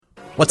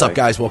What's up,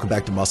 guys? Welcome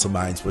back to Muscle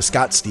Minds with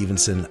Scott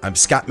Stevenson. I'm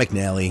Scott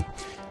McNally.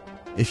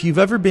 If you've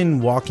ever been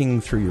walking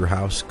through your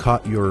house,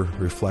 caught your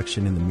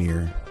reflection in the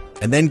mirror,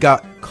 and then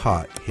got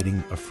caught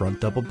hitting a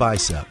front double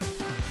bicep,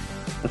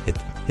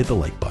 hit the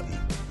like button.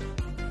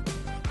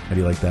 How do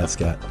you like that,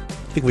 Scott? I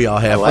think we all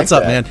have. What's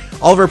up, man?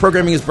 All of our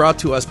programming is brought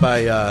to us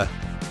by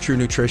True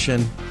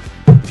Nutrition.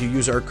 If you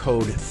use our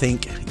code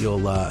THINK, you'll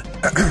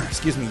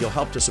you'll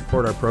help to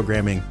support our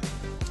programming.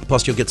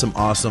 Plus, you'll get some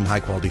awesome,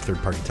 high-quality,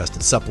 third-party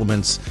tested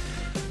supplements.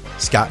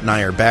 Scott and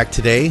I are back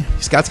today.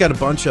 Scott's got a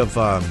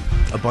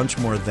bunch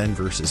more then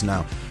versus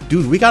now.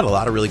 Dude, we got a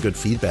lot of really good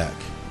feedback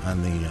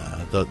on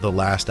the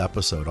last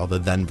episode, all the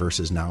then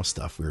versus now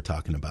stuff we were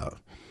talking about.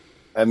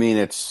 I mean,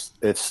 it's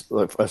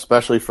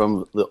especially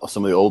from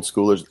some of the old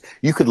schoolers.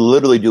 You could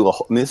literally do a. I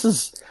mean, this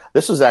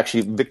is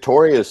actually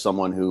Victoria is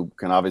someone who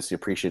can obviously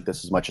appreciate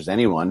this as much as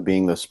anyone,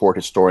 being the sport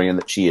historian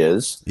that she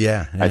is.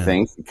 Yeah. I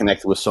think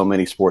connected with so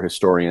many sport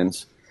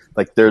historians.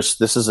 Like this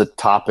is a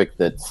topic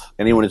that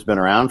anyone who's been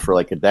around for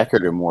like a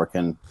decade or more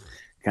can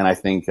I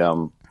think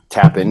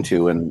tap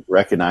into and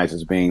recognize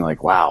as being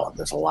like, wow,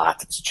 there's a lot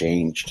that's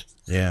changed.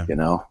 Yeah.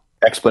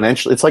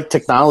 Exponentially. It's like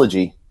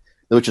technology,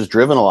 which has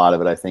driven a lot of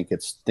it. I think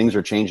things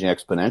are changing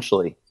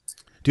exponentially.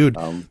 Dude,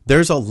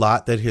 there's a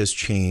lot that has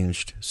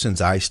changed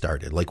since I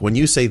started. Like when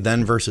you say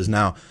then versus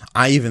now,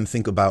 I even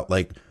think about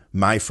like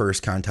my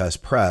first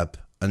contest prep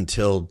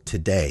until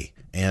today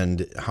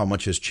and how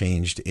much has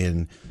changed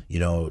in,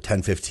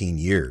 10, 15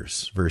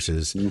 years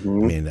versus,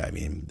 mm-hmm. I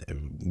mean,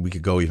 we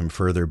could go even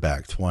further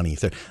back, 20,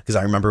 30, because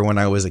I remember when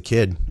I was a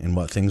kid and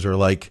what things were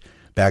like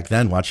back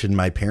then, watching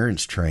my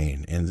parents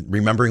train and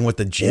remembering what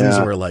the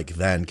gyms were like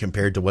then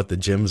compared to what the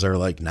gyms are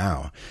like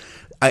now.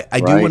 I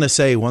do want to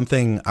say one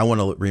thing I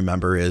want to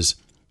remember is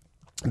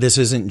this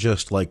isn't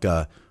just like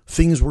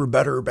things were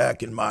better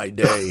back in my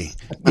day.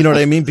 You know what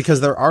I mean?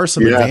 Because there are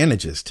some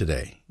advantages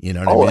today. You know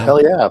what I mean? Oh,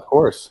 hell yeah, of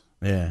course.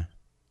 Yeah.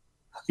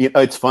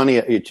 It's funny.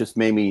 It just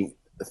made me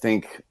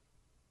think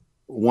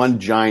one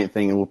giant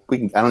thing.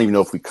 I don't even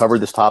know if we covered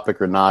this topic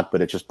or not,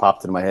 but it just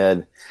popped into my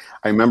head.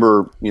 I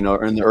remember, in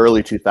the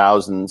early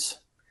 2000s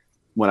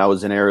when I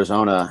was in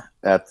Arizona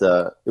it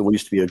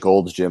used to be a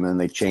Gold's Gym and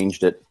they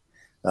changed it.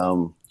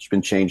 It's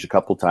been changed a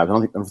couple of times. I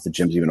don't know if the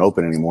gym's even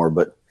open anymore,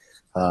 but,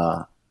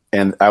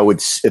 and I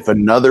would, if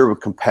another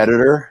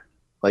competitor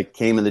like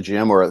came in the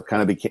gym or it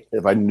kind of became,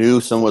 if I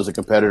knew someone was a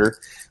competitor,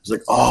 it was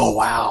like, oh,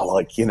 wow.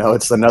 Like,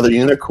 it's another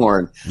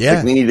unicorn. Yeah.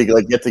 Like we need to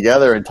like get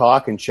together and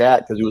talk and chat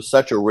because it was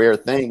such a rare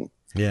thing.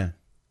 Yeah.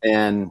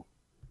 And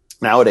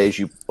nowadays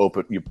you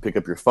pick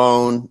up your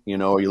phone,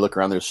 or you look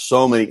around, there's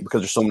so many,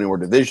 because there's so many more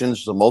divisions,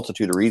 there's a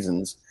multitude of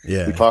reasons.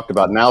 Yeah. We talked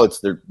about now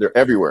they're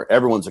everywhere.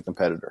 Everyone's a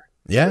competitor.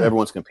 Yeah.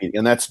 Everyone's competing.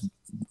 And that's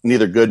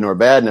neither good nor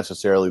bad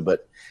necessarily,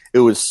 but it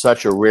was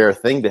such a rare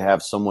thing to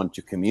have someone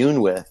to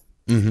commune with.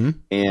 Mm-hmm.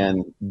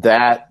 And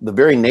that the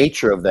very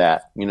nature of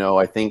that,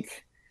 I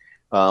think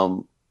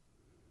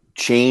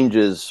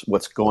changes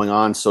what's going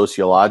on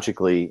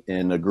sociologically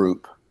in a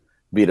group,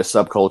 be it a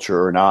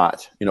subculture or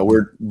not.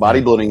 Where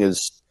bodybuilding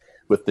is,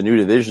 with the new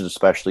divisions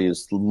especially,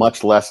 is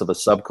much less of a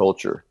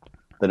subculture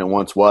than it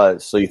once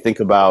was. So you think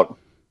about,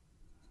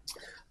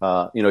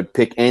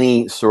 pick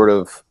any sort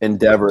of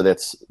endeavor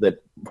that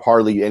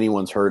hardly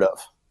anyone's heard of,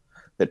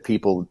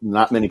 that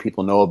not many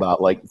people know about.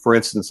 Like, for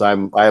instance, I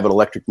have an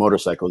electric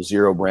motorcycle,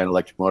 Zero brand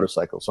electric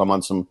motorcycle. So I'm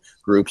on some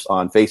groups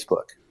on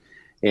Facebook,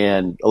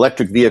 and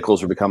electric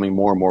vehicles are becoming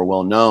more and more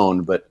well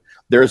known, but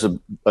there's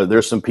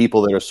some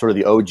people that are sort of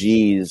the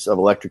OGs of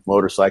electric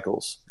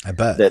motorcycles. I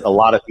bet that a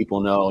lot of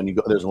people know.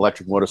 And there's an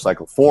electric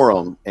motorcycle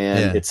forum,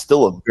 and it's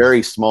still a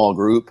very small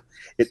group.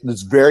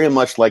 It's very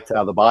much like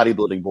how the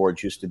bodybuilding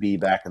boards used to be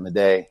back in the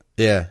day.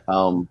 Yeah.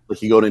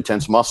 Like you go to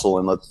Intense Muscle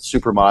and the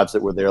super mods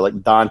that were there,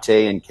 like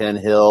Dante and Ken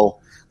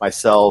Hill,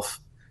 myself,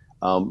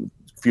 a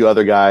few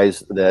other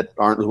guys that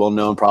aren't as well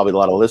known, probably a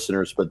lot of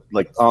listeners, but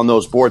like on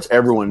those boards,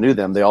 everyone knew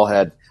them. They all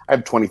I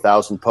have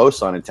 20,000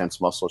 posts on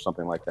Intense Muscle or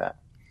something like that.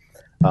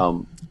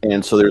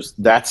 And so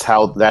that's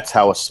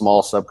how a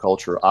small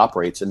subculture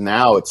operates. And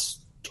now it's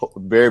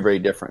very, very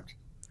different.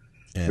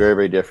 Yeah. Very,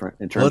 very different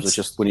in terms of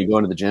just when you go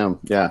into the gym.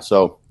 Yeah.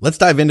 So let's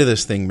dive into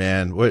this thing,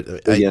 man.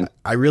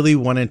 I really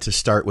wanted to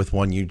start with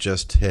one you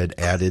just had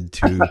added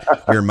to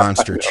your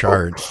monster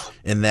chart,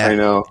 and that I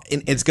know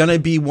it's going to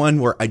be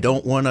one where I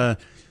don't want to.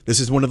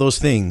 This is one of those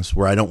things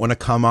where I don't want to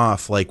come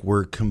off like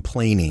we're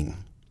complaining,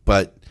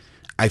 but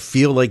I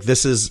feel like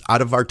this is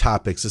out of our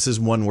topics. This is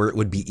one where it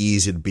would be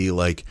easy to be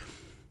like,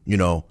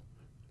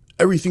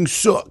 everything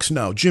sucks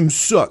now. Gyms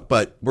suck,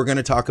 but we're going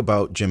to talk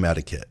about gym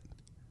etiquette.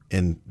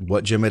 And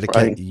what gym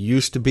etiquette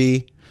used to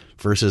be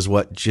versus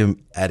what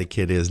gym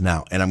etiquette is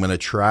now. And I'm going to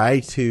try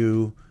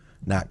to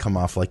not come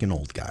off like an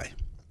old guy.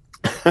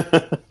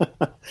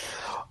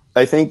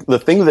 I think the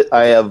thing that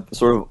I have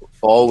sort of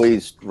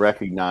always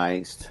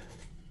recognized,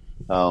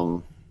 I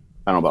don't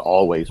know about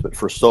always, but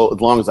for as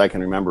long as I can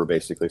remember,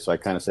 basically, so I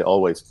kind of say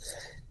always,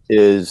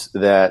 is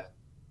that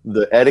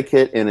the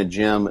etiquette in a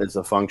gym is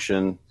a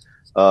function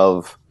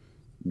of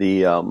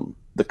the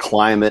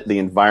climate, the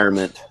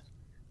environment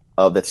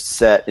that's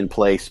set in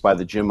place by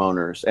the gym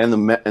owners and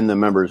the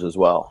members as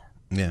well.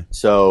 Yeah.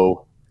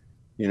 So,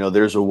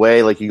 there's a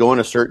way, like you go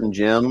into certain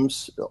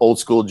gyms, old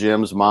school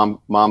gyms, mom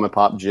and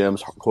pop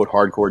gyms, quote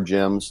hardcore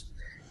gyms,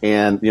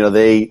 and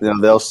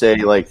they'll say,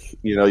 like,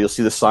 you'll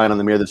see the sign on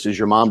the mirror that says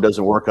your mom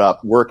doesn't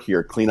work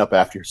here, clean up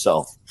after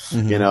yourself.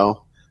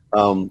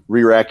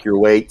 Re-rack your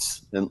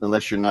weights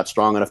unless you're not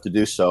strong enough to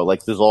do so.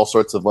 Like there's all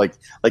sorts of like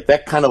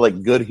that kind of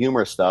like good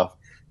humor stuff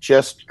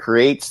just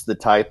creates the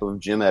type of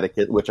gym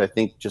etiquette, which I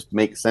think just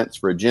makes sense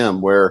for a gym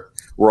where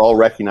we're all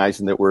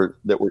recognizing that we're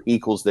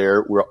equals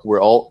there.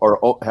 We're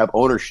all have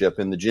ownership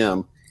in the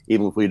gym,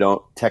 even if we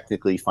don't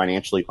technically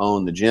financially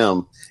own the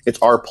gym. It's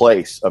our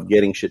place of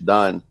getting shit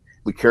done.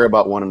 We care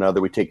about one another.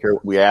 We take care.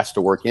 We ask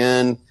to work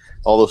in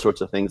all those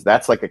sorts of things.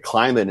 That's like a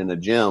climate in a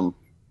gym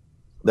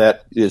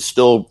that is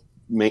still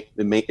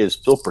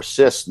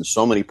persists in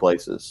so many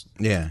places.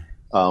 Yeah.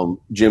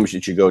 Gyms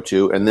that you go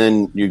to, and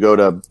then you go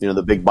to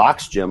the big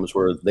box gyms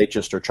where they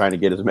just are trying to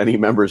get as many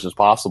members as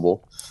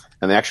possible,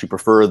 and they actually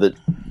prefer that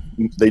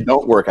they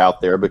don't work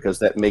out there because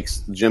that makes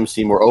the gym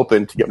seem more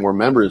open to get more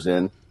members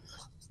in.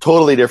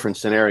 Totally different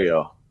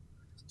scenario.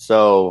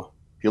 So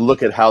if you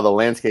look at how the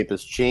landscape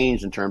has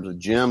changed in terms of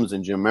gyms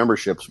and gym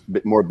memberships, a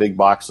bit more big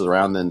boxes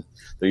around than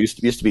there used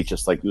to be.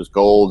 Just like it was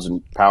Gold's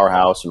and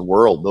Powerhouse and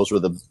World. Those were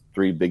the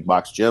 3 big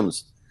box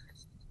gyms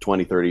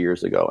 20, 30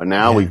 years ago, and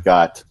now we've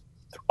got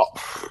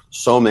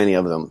so many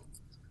of them.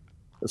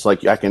 It's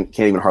like I can't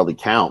even hardly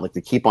count. Like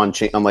they keep on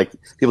changing. I'm like,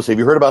 people say, have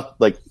you heard about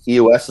like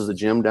EOS as a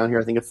gym down here?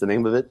 I think it's the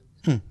name of it.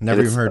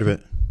 Never even heard of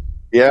it.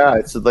 Yeah,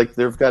 it's like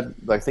they've got.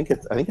 I think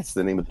it's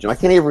the name of the gym. I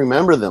can't even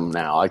remember them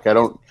now. Like I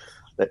don't.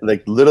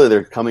 Like literally,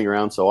 they're coming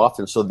around so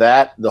often. So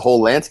that the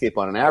whole landscape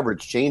on an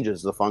average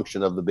changes the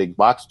function of the big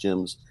box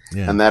gyms,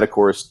 and that of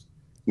course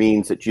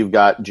means that you've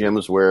got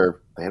gyms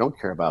where they don't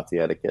care about the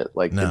etiquette.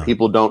 Like the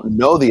people don't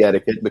know the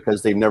etiquette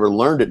because they've never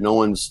learned it. No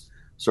one's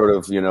sort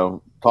of,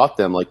 taught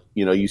them. Like,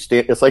 you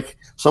stand, it's like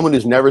someone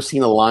who's never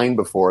seen a line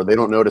before. They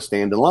don't know to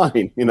stand in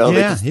line,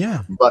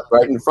 but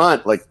right in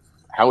front, like,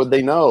 how would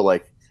they know?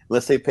 Like,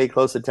 unless they pay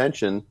close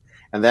attention.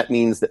 And that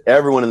means that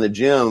everyone in the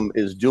gym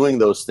is doing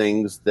those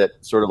things that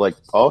sort of like,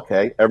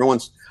 okay,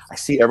 I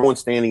see everyone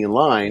standing in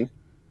line,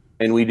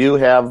 and we do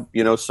have,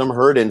 some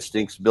herd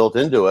instincts built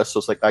into us. So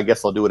it's like, I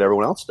guess I'll do what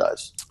everyone else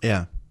does.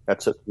 Yeah.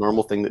 That's a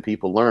normal thing that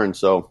people learn.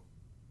 So,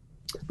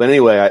 but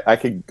anyway, I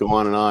could go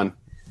on and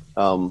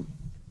on.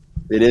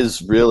 It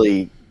is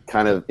really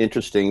kind of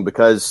interesting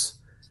because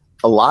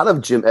a lot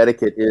of gym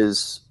etiquette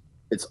it's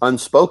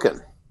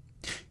unspoken.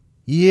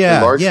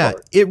 Yeah, part.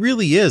 It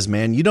really is,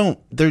 man. You don't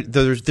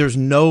there's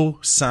no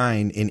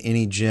sign in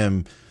any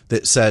gym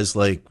that says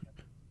like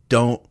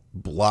don't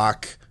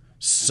block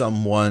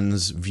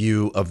someone's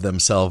view of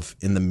themselves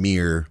in the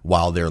mirror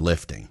while they're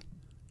lifting.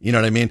 You know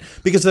what I mean?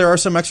 Because there are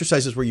some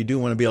exercises where you do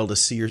want to be able to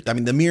see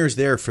the mirror's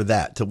there for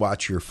that, to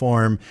watch your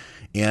form.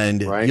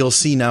 And you'll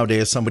see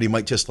nowadays somebody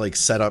might just like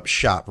set up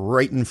shop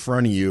right in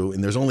front of you,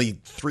 and there's only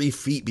 3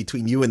 feet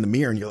between you and the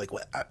mirror, and you're like,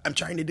 "What? I'm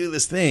trying to do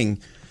this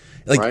thing."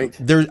 Like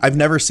I've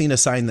never seen a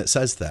sign that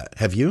says that.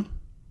 Have you?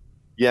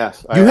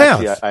 Yes, I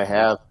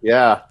have.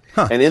 Yeah,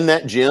 huh. And in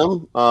that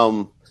gym,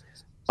 on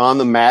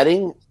the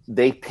matting,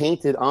 they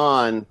painted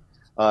on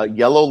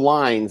yellow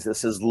lines that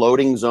says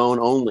 "loading zone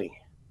only"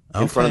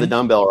 in front of the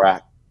dumbbell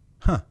rack.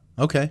 Huh.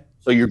 Okay.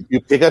 So you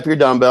pick up your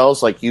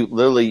dumbbells, like you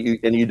literally,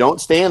 and you don't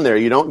stand there.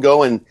 You don't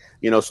go and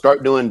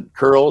start doing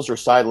curls or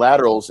side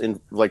laterals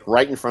like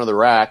right in front of the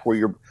rack where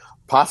you're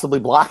possibly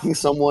blocking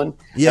someone,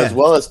 as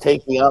well as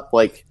taking up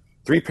like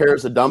 3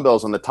 pairs of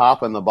dumbbells on the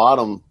top and the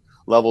bottom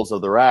levels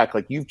of the rack.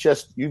 Like you've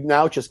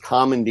now just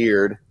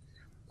commandeered,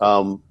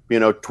 12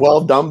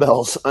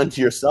 dumbbells unto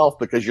yourself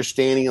because you're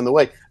standing in the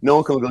way. No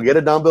one can go get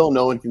a dumbbell.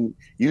 No one can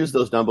use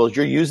those dumbbells.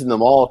 You're using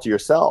them all to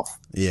yourself.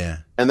 Yeah,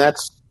 and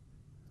that's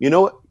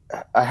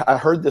I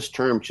heard this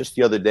term just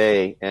the other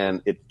day,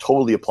 and it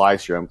totally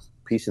applies here. I'm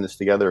piecing this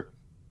together.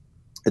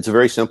 It's a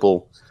very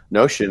simple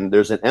notion.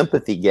 There's an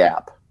empathy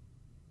gap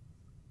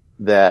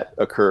that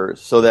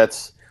occurs.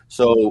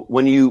 So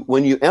when you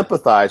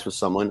empathize with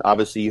someone,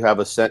 obviously you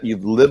have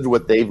you've lived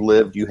what they've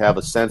lived. You have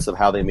a sense of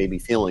how they may be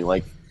feeling.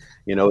 Like,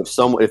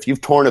 if you've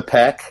torn a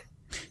pec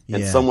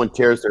and someone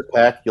tears their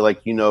pec, you're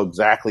like,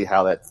 exactly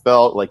how that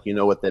felt. Like,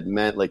 what that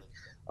meant. Like,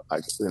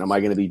 am I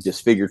going to be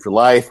disfigured for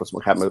life? What's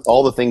going to happen?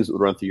 All the things that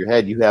would run through your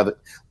head. You have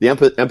the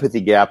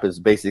empathy gap is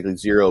basically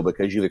 0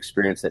 because you've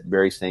experienced that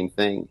very same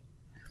thing.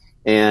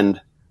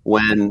 And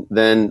when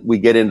then we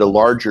get into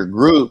larger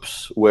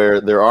groups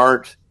where there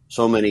aren't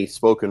so many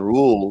spoken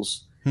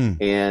rules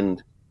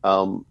and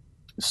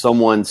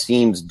someone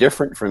seems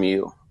different from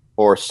you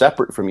or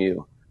separate from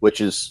you,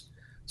 which is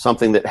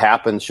something that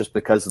happens just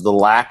because of the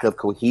lack of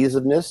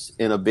cohesiveness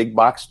in a big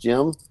box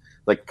gym.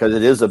 Like, because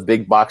it is a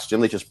big box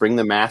gym, they just bring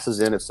the masses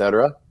in,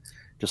 etc.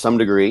 To some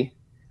degree.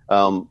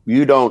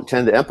 You don't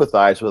tend to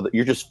empathize with it.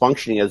 You're just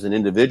functioning as an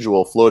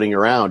individual floating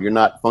around. You're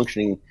not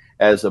functioning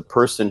as a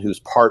person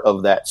who's part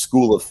of that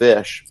school of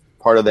fish,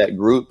 part of that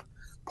group,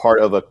 part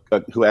of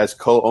who has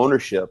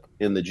co-ownership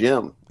in the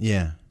gym.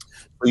 Yeah.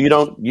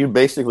 you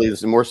basically,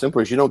 it's more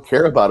simple, is you don't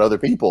care about other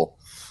people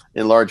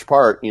in large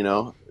part,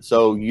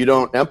 so you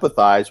don't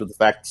empathize with the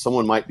fact that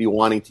someone might be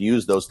wanting to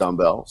use those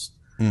dumbbells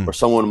or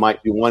someone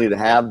might be wanting to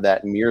have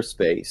that mirror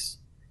space.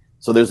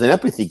 So there's an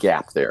empathy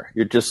gap there.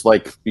 You're just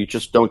like, you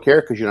just don't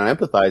care because you're not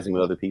empathizing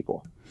with other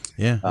people.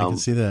 Yeah, I can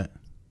see that.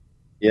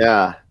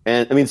 Yeah.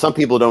 And I mean, some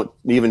people don't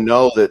even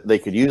know that they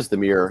could use the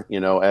mirror,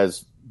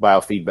 as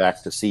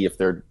biofeedback to see if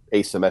they're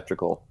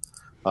asymmetrical.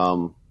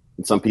 And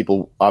some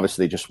people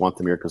obviously just want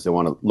the mirror because they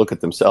want to look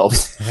at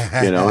themselves,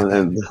 and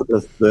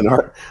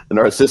the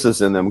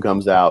narcissist in them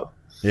comes out.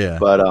 Yeah.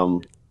 But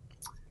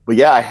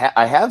yeah,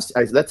 that's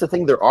the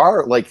thing. There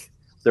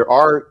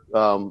are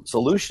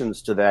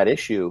solutions to that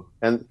issue.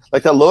 And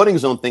like that loading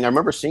zone thing, I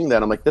remember seeing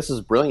that. I'm like, this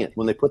is brilliant.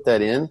 When they put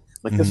that in, I'm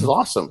like, this is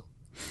awesome.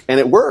 And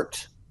it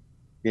worked,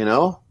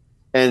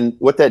 and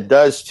what that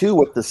does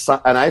too,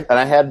 and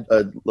I had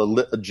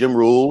a gym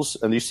rules,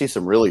 and you see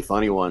some really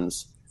funny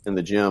ones in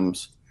the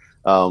gyms.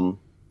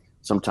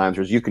 Sometimes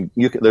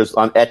there's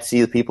on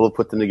Etsy, people have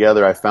put them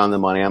together. I found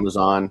them on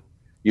Amazon.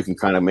 You can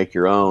kind of make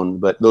your own,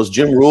 but those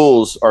gym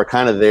rules are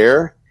kind of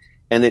there.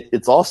 And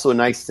it's also a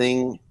nice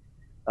thing.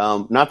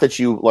 Not that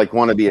you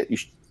want to be,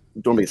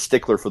 don't be a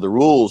stickler for the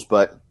rules,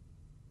 but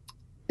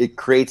it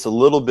creates a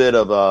little bit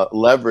of a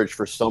leverage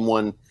for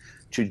someone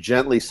to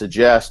gently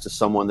suggest to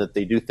someone that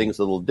they do things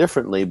a little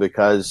differently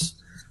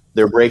because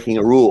they're breaking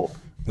a rule,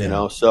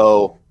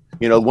 So,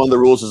 one of the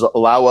rules is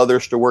allow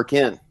others to work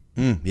in.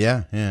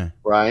 Yeah.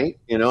 Right.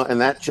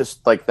 And that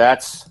just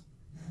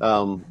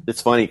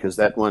it's funny because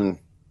that one,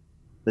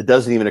 that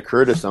doesn't even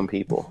occur to some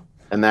people.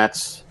 And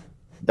that's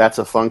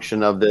a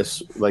function of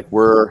this, like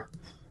we're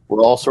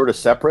all sort of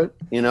separate,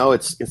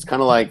 it's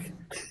kind of like,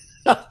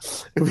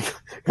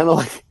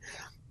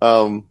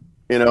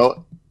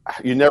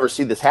 you never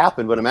see this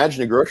happen, but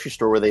imagine a grocery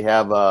store where they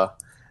have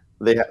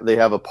they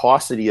have a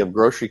paucity of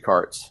grocery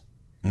carts.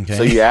 Okay.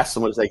 So you ask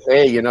someone, it's like,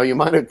 hey, you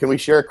mind? Can we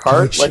share a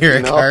cart? Share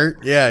a cart?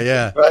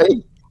 Yeah.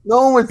 Right?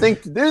 No one would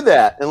think to do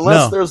that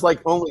unless there's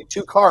only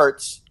 2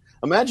 carts.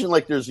 Imagine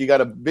you got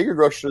a bigger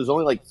grocery store. There's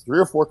only 3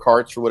 or 4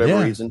 carts for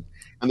whatever reason,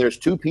 and there's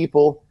 2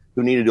 people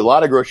who need to do a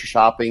lot of grocery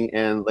shopping,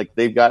 and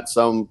they've got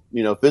some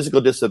physical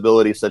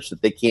disability such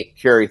that they can't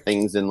carry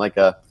things in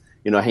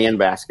a hand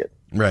basket.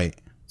 Right.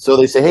 So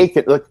they say, hey,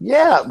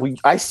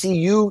 I see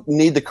you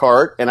need the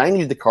cart and I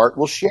need the cart.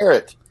 We'll share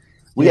it.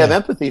 We have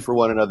empathy for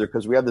one another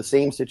because we have the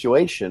same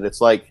situation. It's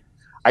like,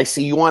 I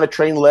see you want to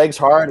train legs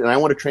hard and I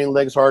want to train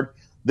legs hard.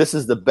 This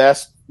is the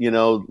best,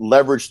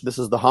 leverage. This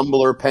is the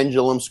humbler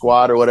pendulum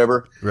squat or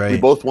whatever. Right. We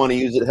both want to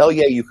use it. Hell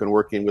yeah, you can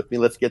work in with me.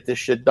 Let's get this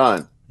shit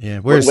done. Yeah.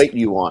 What weight do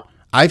you want?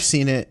 I've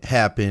seen it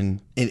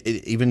happen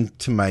even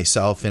to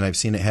myself, and I've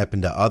seen it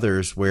happen to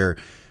others where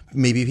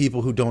maybe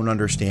people who don't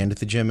understand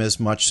the gym as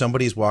much,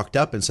 somebody's walked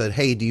up and said,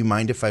 hey, do you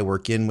mind if I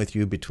work in with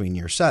you between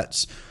your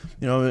sets?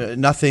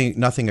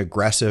 Nothing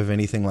aggressive,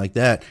 anything like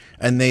that.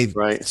 And they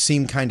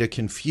seem kind of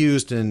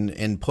confused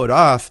and put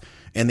off,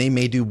 and they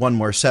may do one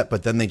more set,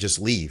 but then they just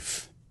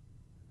leave.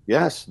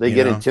 Yes, they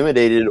get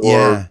intimidated,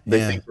 or they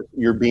think that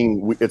you're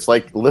being, it's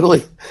like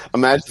literally,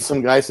 imagine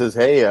some guy says,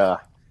 hey,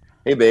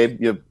 babe,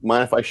 you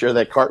mind if I share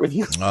that cart with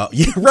you?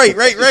 Yeah, right.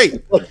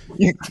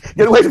 You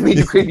get away from me,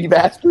 you creepy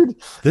bastard.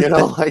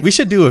 We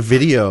should do a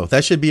video.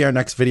 That should be our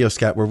next video,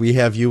 Scott, where we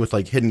have you with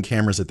hidden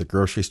cameras at the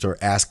grocery store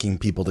asking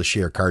people to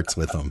share carts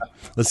with them.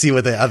 Let's see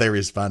how they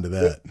respond to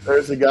that.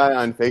 There's a guy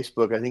on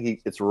Facebook, I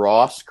think it's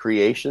Ross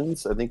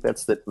Creations. I think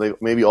that's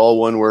maybe all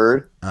one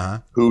word,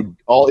 who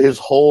all his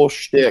whole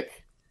shtick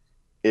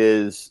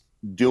is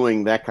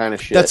doing that kind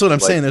of shit. That's what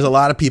I'm saying. There's a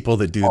lot of people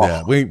that do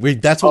that.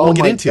 That's what we'll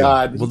get into.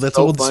 God, well, that's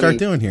what we'll start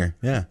doing here.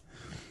 Yeah.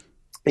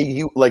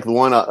 He the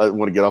one I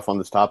want to get off on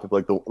this topic.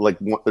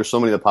 There's so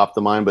many that pop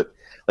to mind, but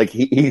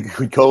he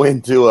would go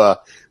into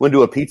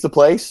a pizza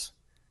place,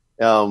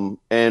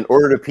 and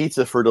ordered a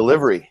pizza for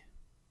delivery.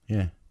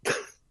 Yeah.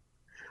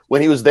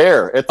 When he was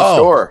there at the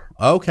store.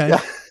 Okay.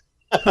 Yeah.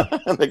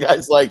 And the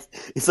guy's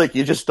he's like,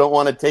 you just don't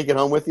want to take it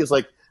home with you? It's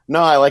like,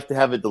 no, I like to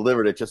have it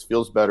delivered. It just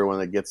feels better when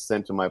it gets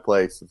sent to my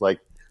place. It's like,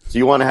 so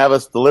you want to have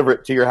us deliver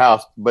it to your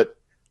house, but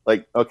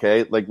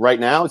okay, right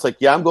now, it's like,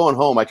 yeah, I'm going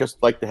home. I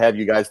just like to have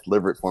you guys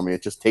deliver it for me.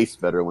 It just tastes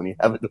better when you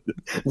have it.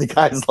 The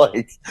guy's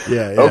like,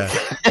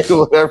 okay,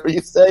 whatever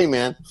you say,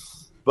 man.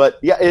 But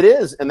yeah, it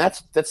is, and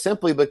that's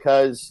simply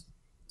because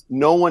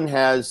no one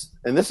has,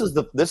 and this is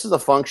a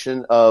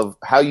function of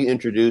how you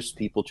introduce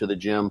people to the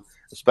gym,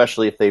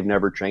 especially if they've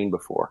never trained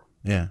before.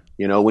 Yeah.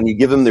 When you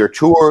give them their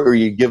tour or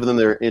you give them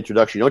their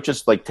introduction, you don't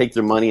just take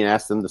their money and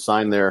ask them to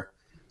sign their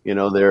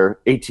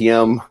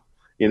ATM,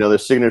 their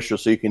signature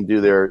so you can do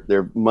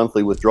their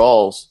monthly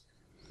withdrawals.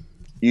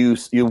 You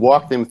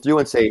walk them through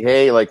and say,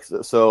 hey,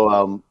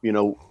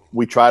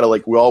 we try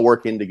to we all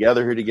work in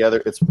together here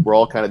together. We're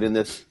all kind of in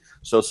this.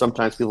 So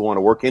sometimes people want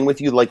to work in with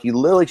you. You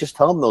literally just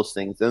tell them those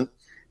things, and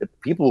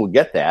people will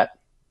get that.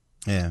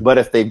 Yeah. But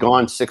if they've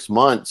gone 6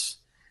 months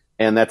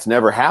and that's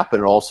never happened,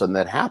 and all of a sudden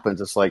that happens,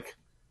 it's like,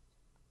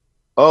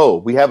 oh,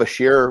 we have a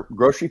share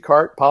grocery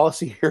cart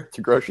policy here at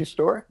the grocery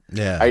store.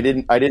 Yeah. I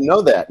didn't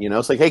know that.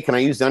 It's like, hey, can I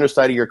use the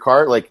underside of your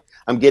cart?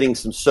 I'm getting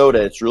some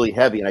soda. It's really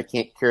heavy and I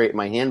can't carry it in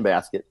my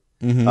handbasket.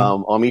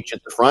 I'll meet you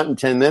at the front in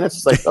 10 minutes.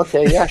 It's like,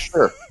 okay, yeah,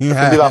 sure. It's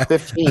gonna be about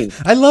 15.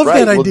 I love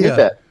right, that idea. We'll do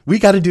that. We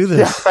got to do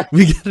this. Yeah.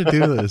 We got to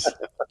do this.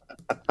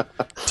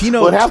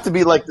 Tino, it'd have to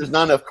be like there's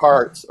not enough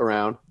carts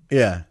around.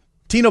 Yeah.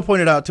 Tino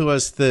pointed out to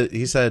us that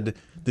he said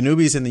the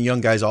newbies and the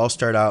young guys all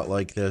start out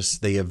like this.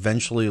 They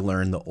eventually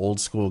learn. The old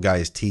school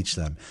guys teach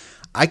them.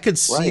 I could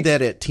see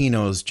that at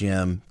Tino's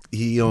gym.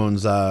 He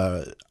owns,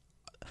 I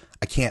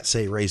can't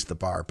say Raise the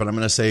Bar, but I'm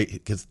going to say,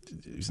 because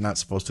he's not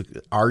supposed to,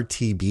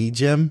 RTB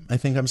Gym, I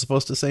think I'm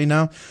supposed to say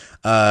now,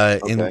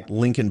 in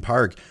Lincoln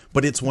Park.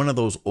 But it's one of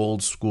those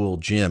old school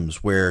gyms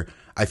where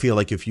I feel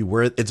like if you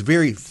were, it's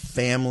very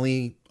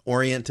family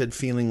oriented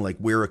feeling, like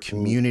we're a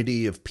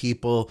community of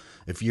people.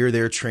 If you're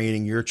there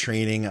training, you're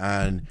training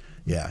on,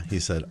 he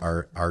said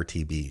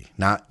RTB,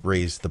 not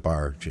Raise the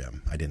Bar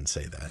Gym. I didn't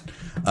say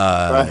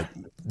that.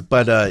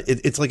 But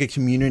it's like a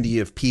community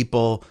of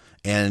people.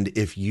 And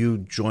if you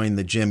join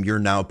the gym, you're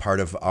now part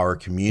of our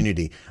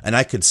community. And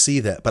I could see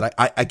that, but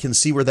I can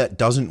see where that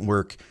doesn't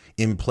work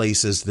in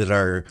places that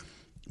are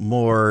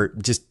more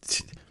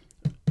just,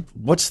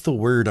 what's the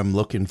word I'm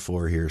looking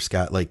for here,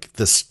 Scott? Like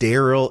the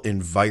sterile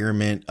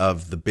environment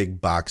of the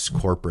big box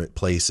corporate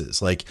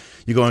places. Like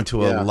you go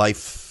into a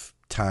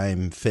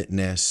Lifetime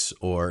Fitness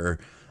or,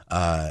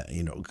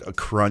 a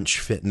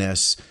Crunch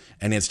Fitness,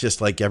 and it's just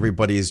like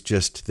everybody's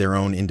just their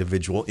own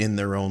individual in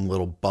their own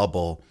little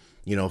bubble,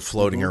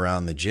 floating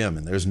around the gym,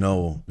 and there's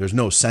no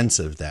sense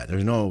of that.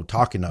 There's no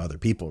talking to other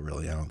people,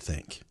 really. I don't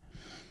think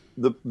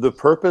the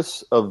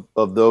purpose of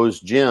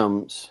those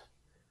gyms,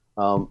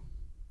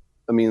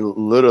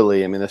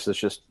 literally, this is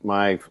just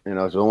my,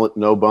 there's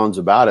no bones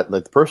about it.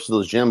 Like the purpose of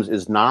those gyms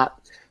is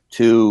not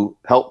to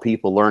help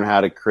people learn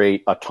how to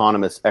create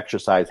autonomous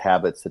exercise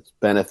habits that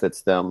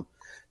benefits them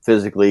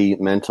physically,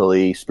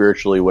 mentally,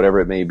 spiritually, whatever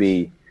it may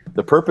be.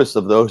 The purpose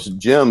of those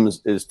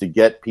gyms is to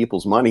get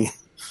people's money.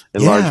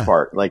 In large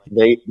part, like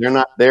they're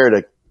not there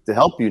to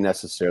help you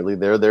necessarily.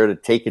 They're there to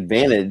take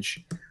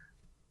advantage.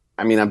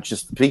 I'm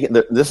just speaking.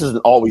 This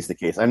isn't always the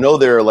case. I know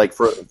they're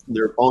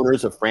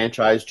owners of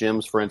franchise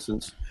gyms, for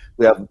instance,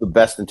 who have the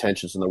best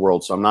intentions in the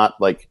world. So I'm not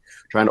like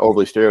trying to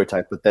overly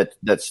stereotype, but that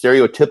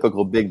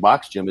stereotypical big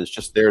box gym is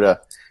just there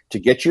to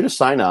get you to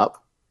sign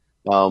up,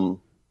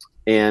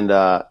 and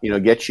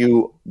get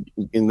you,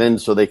 and then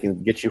so they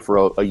can get you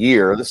for a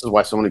year. This is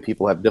why so many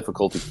people have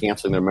difficulty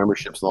canceling their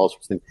memberships and all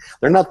sorts of things.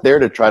 They're not there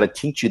to try to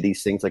teach you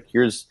these things. Like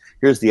here's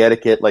the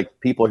etiquette. Like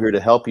people are here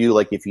to help you.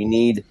 Like if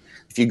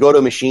you go to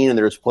a machine and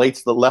there's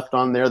plates that left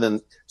on there,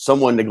 then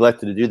someone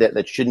neglected to do that.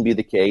 That shouldn't be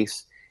the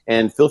case.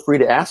 And feel free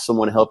to ask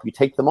someone to help you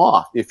take them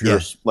off if you're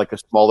like a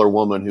smaller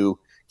woman who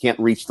can't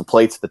reach the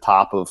plates at the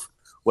top of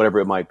whatever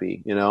it might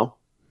be.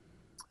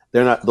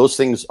 They're not; those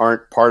things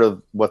aren't part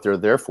of what they're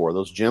there for.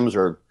 Those gyms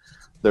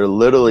they're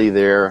literally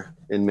there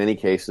in many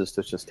cases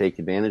to just take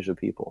advantage of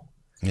people.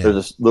 Yeah. There's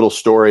this little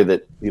story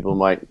that people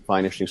might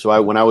find interesting. So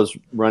when I was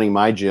running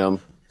my gym,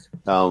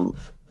 I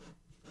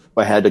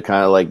had to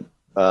kind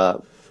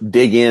of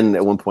dig in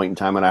at one point in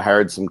time, and I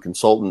hired some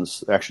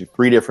consultants, actually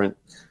 3 different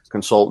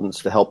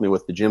consultants to help me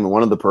with the gym. And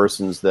one of the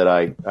persons that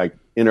I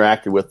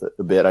interacted with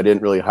a bit, I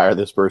didn't really hire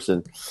this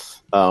person.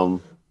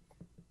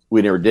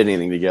 We never did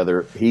anything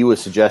together. He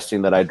was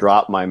suggesting that I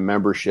drop my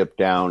membership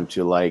down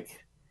to like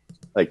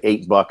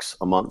 $8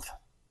 a month.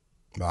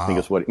 Wow. I think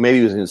it's maybe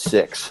it was in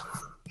 6.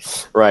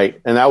 Right.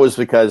 And that was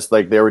because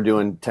they were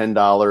doing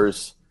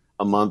 $10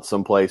 a month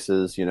some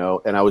places,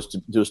 and I was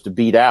to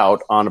beat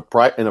out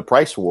in a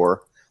price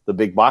war, the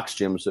big box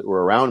gyms that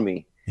were around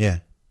me. Yeah.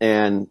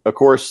 And of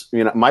course,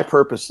 my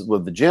purpose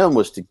with the gym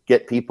was to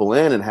get people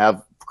in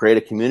and create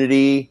a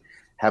community,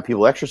 have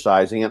people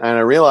exercising. And I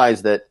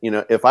realized that,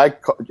 if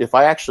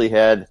I actually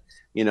had,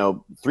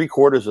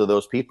 3/4 of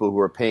those people who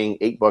are paying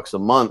 $8 a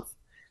month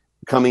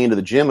coming into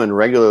the gym and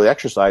regularly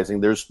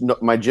exercising,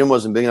 my gym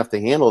wasn't big enough to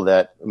handle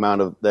that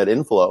amount of that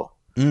inflow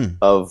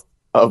of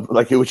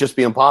it would just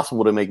be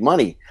impossible to make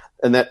money.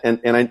 And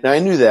I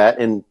knew that.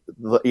 And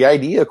the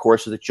idea, of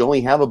course, is that you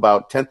only have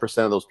about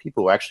 10% of those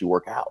people who actually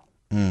work out.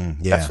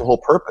 That's the whole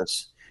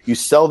purpose. You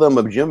sell them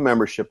a gym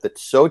membership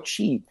that's so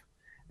cheap.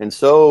 And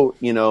so,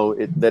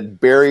 that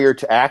barrier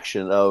to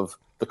action of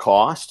the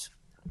cost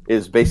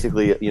is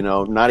basically,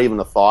 not even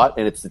a thought.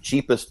 And it's the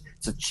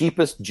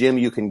cheapest gym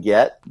you can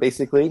get,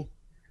 basically.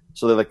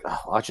 So they're like,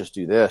 oh, I'll just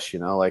do this,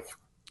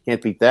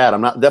 can't beat that.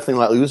 I'm definitely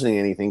not losing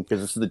anything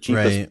because this is the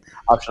cheapest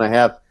option I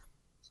have.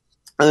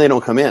 And they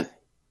don't come in.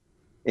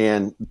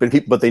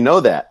 But they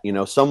know that,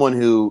 someone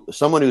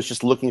who's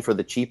just looking for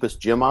the cheapest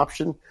gym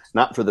option,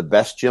 not for the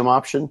best gym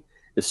option,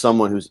 is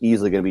someone who's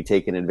easily going to be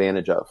taken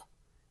advantage of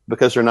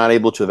because they're not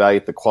able to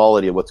evaluate the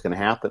quality of what's going to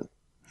happen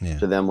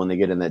to them when they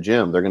get in that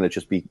gym. They're going to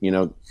just be,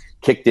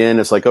 kicked in.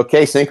 It's like,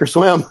 okay, sink or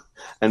swim.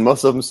 And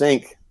most of them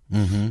sink.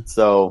 Mm-hmm.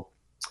 So,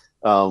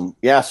 so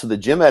the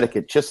gym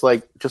etiquette, just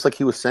like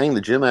he was saying,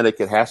 the gym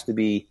etiquette has to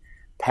be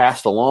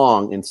passed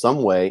along in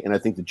some way. And I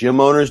think the gym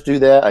owners do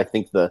that. I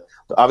think the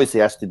obviously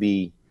has to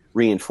be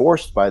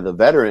reinforced by the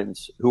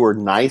veterans who are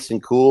nice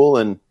and cool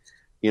and,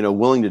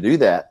 willing to do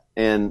that.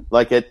 And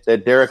like at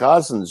Derek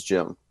Oslin's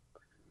gym,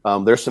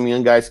 there's some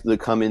young guys that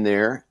come in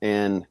there,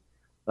 and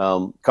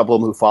a couple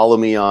of them who follow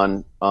me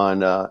on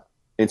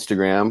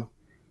Instagram.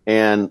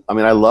 And I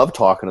mean, I love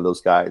talking to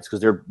those guys because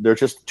they're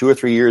just 2 or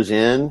 3 years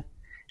in,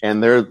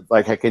 and they're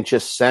like, I can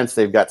just sense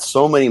they've got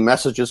so many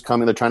messages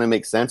coming. They're trying to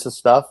make sense of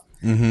stuff.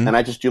 Mm-hmm. And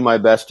I just do my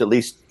best to at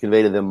least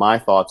convey to them my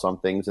thoughts on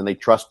things, and they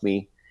trust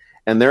me.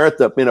 And they're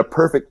in a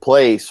perfect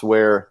place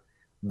where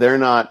they're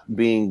not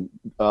being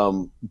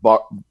getting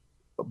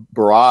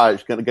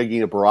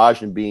a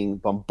barrage and being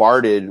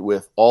bombarded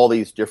with all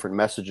these different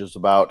messages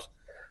about,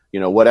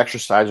 what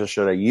exercises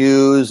should I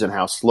use and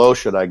how slow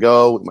should I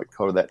go. We might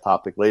cover that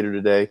topic later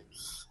today.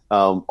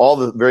 All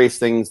the various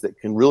things that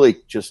can really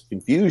just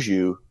confuse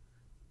you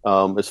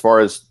as far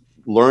as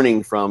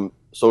learning from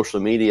social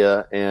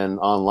media and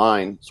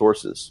online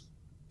sources.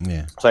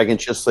 Yeah. So I can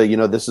just say,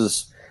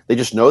 they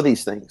just know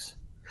these things.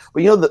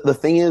 But the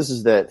thing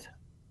is that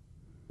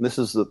this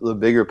is the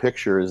bigger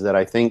picture, is that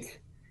I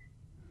think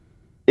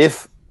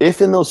if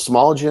in those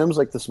small gyms,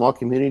 like the small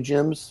community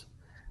gyms,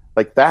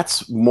 like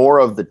that's more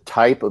of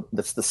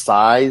that's the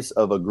size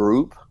of a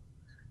group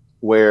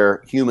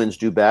where humans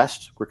do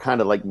best. We're kind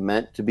of like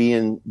meant to be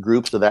in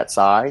groups of that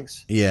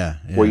size. Yeah.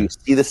 Where you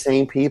see the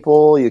same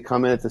people, you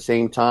come in at the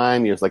same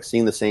time, you're like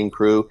seeing the same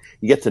crew,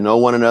 you get to know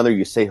one another,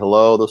 you say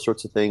hello, those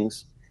sorts of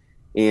things.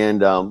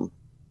 And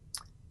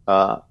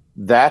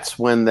that's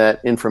when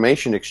that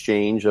information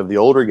exchange of the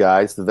older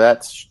guys, the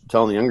vets,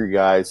 telling the younger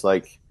guys,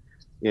 like,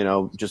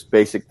 just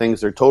basic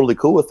things, they're totally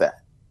cool with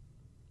that.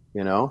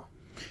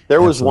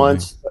 There was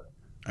once.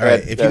 All right.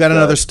 If you got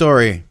another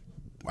story,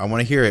 I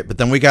want to hear it, but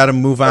then we got to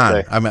move on.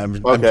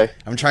 Okay.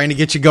 I'm trying to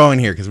get you going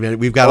here because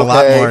we've got a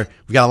lot more.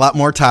 We've got a lot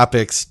more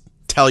topics.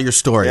 Tell your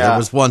story. Yeah. There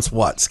was once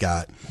what,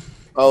 Scott?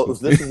 Oh,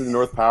 this is the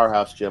North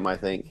Powerhouse gym, I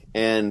think,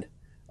 and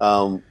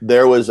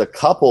there was a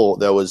couple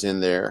that was in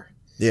there.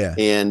 Yeah.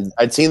 And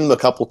I'd seen them a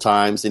couple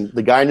times, and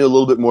the guy knew a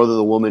little bit more than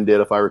the woman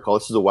did, if I recall.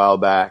 This is a while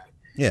back.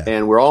 Yeah.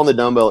 And we're all in the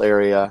dumbbell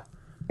area,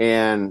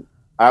 and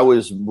I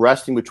was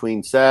resting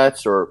between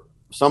sets, or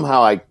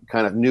somehow I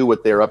kind of knew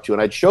what they were up to,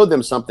 and I'd showed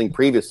them something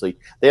previously.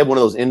 They have one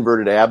of those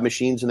inverted ab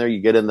machines in there.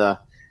 You get into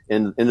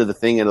the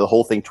thing, and the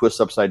whole thing twists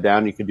upside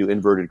down. You can do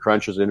inverted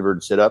crunches,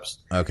 inverted sit-ups.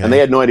 Okay. And they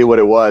had no idea what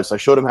it was. So I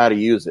showed them how to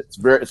use it.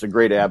 It's a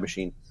great ab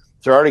machine.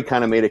 So I already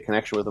kind of made a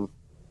connection with them.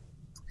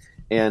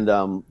 And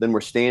then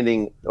we're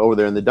standing over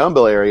there in the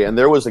dumbbell area, and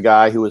there was a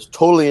guy who was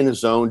totally in his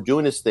zone,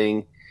 doing his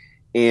thing.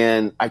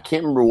 And I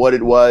can't remember what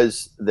it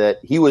was that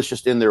he was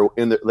just in there,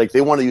 like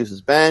they want to use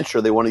his bench or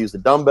they want to use the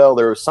dumbbell.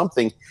 There was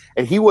something,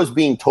 and he was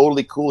being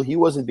totally cool. He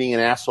wasn't being an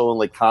asshole and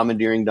like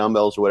commandeering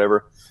dumbbells or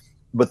whatever,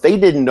 but they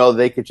didn't know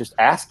they could just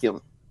ask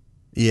him.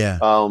 Yeah.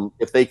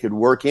 If they could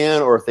work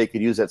in, or if they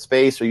could use that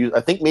space, or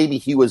I think maybe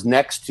he was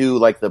next to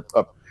like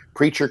a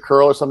preacher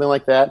curl or something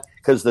like that,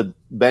 because the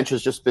bench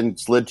has just been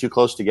slid too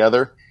close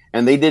together,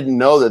 and they didn't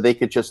know that they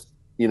could just,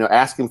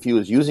 ask him if he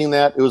was using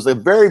that. It was a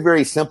very,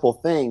 very simple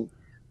thing.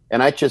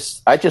 And I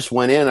just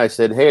went in. I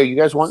said, "Hey, are you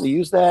guys wanting to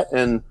use that?"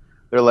 And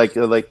they're like,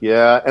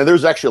 "Yeah." And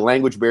there's actually a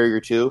language barrier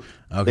too.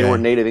 Okay. They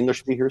weren't native English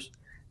speakers,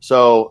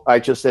 so I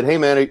just said, "Hey,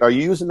 man, are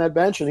you using that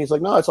bench?" And he's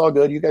like, "No, it's all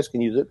good. You guys can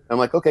use it." I'm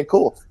like, "Okay,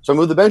 cool." So I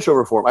moved the bench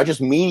over for him. I just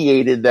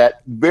mediated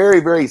that very,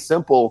 very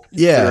simple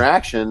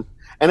interaction,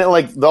 and it all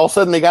of a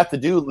sudden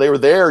they were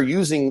there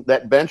using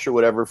that bench or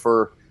whatever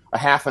for a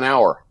half an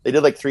hour. They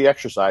did like 3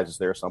 exercises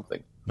there or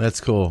something.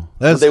 That's cool.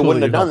 They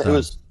wouldn't have done that. It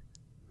was.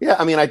 Yeah,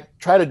 I mean, I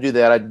try to do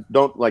that. I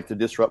don't like to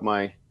disrupt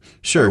my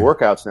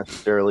workouts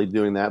necessarily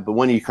doing that. But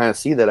when you kind of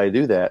see that, I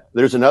do that.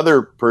 There's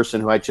another person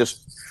who I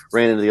just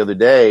ran into the other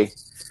day,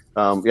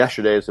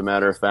 yesterday as a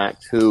matter of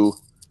fact, who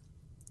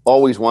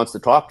always wants to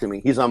talk to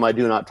me. He's on my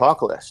do not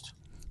talk list,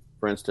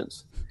 for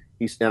instance.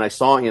 And I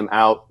saw him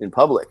out in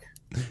public.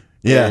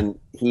 Yeah.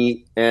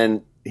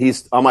 And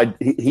he's on my.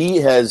 He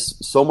has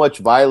so much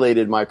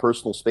violated my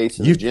personal space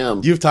in the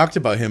gym. You've talked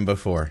about him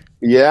before.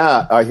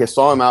 Yeah, I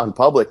saw him out in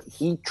public.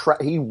 He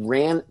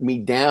ran me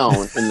down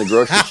in the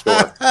grocery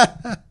store.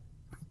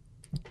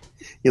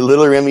 He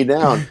literally ran me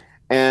down,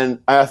 and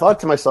I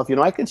thought to myself,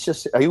 I could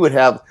just. He would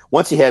have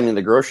once he had me in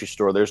the grocery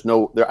store.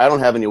 I don't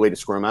have any way to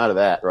squirm out of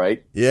that,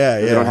 right?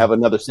 Yeah. I don't have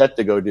another set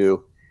to go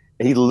do.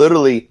 He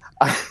literally,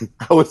 I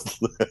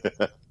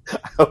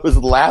was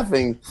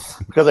laughing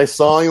because I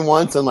saw him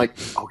once. And I'm like,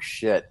 oh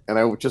shit! And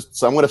I'm going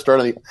to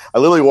start on I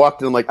literally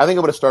walked in. I'm like, I think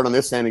I'm going to start on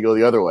this end and go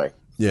the other way.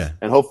 Yeah.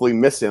 And hopefully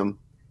miss him.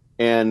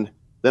 And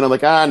then I'm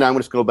like, no, I'm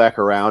just going to go back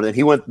around. And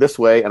he went this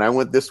way, and I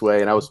went this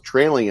way, and I was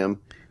trailing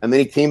him. And then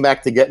he came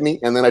back to get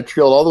me, and then I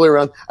trailed all the way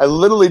around. I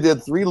literally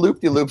did 3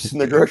 loop-de-loops in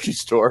the grocery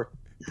store.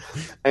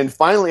 And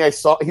finally I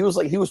saw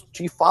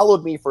he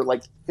followed me for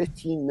like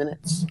 15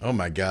 minutes. Oh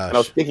my gosh. And I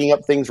was picking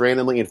up things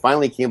randomly, and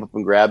finally came up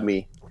and grabbed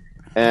me.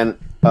 And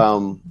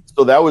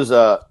so that was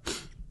a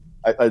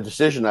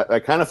decision. I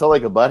kind of felt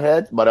like a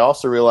butthead, but I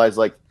also realized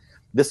like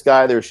this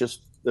guy, there's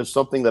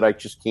something that I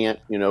just can't,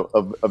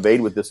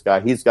 evade with this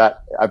guy.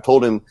 I've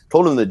told him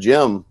in the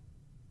gym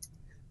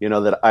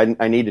that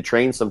I need to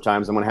train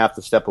sometimes. I'm going to have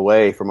to step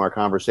away from our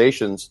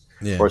conversations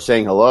Yeah. or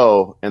saying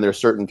hello. And there's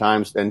certain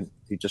times and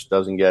he just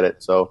doesn't get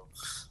it. So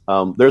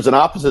there's an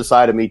opposite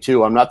side of me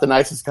too. I'm not the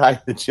nicest guy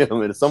at the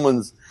gym. And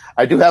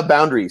I do have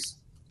boundaries.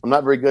 I'm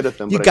not very good at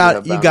them. You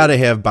got to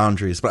have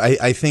boundaries.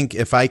 But I think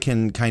if I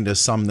can kind of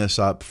sum this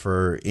up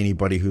for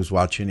anybody who's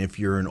watching, if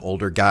you're an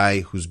older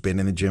guy who's been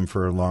in the gym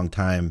for a long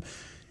time,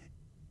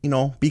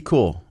 be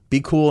cool. Be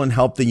cool and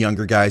help the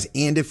younger guys.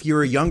 And if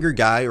you're a younger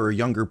guy or a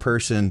younger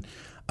person,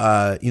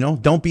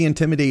 don't be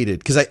intimidated.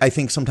 Because I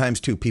think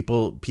sometimes too,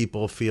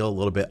 people feel a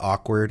little bit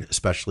awkward,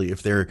 especially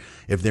if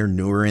they're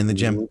newer in the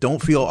gym. Mm-hmm.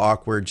 Don't feel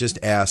awkward. Just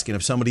ask. And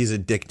if somebody's a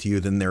dick to you,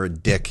 then they're a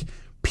dick,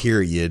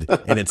 period.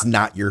 And it's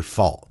not your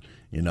fault.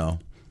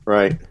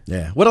 Right.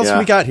 Yeah. What else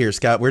we got here,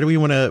 Scott? Where do we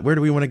want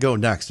to go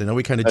next? I know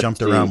we kind of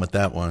jumped around with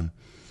that one.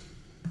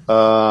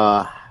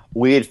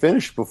 We had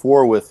finished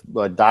before with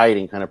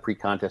dieting, kind of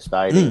pre-contest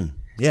dieting.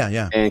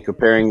 Yeah. And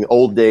comparing the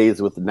old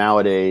days with the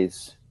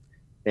nowadays.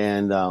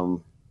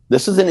 And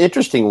this is an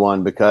interesting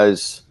one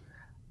because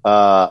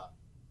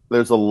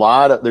there's a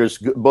lot of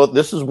both.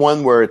 This is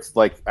one where it's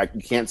like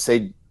you can't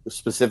say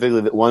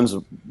specifically that one's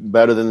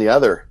better than the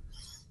other.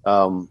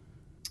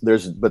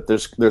 There's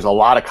a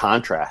lot of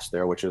contrast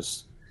there, which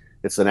is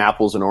it's an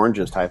apples and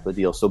oranges type of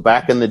deal. So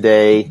back in the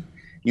day,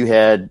 you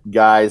had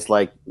guys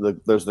like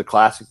there's the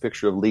classic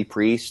picture of Lee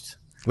Priest.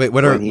 Wait,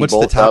 what's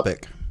the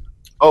topic?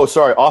 Oh,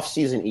 sorry,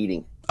 off-season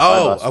eating.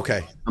 Oh,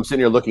 okay. I'm sitting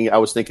here looking. I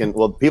was thinking,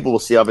 well, people will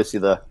see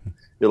obviously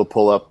it'll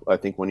pull up. I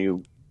think when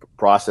you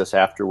process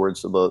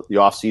afterwards the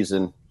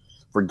off-season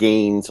for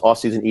gains,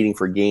 off-season eating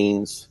for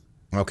gains.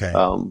 Okay.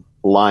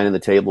 Line in the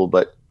table,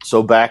 but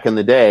so back in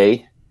the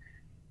day,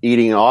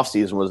 eating in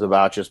off-season was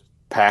about just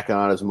packing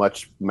on as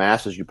much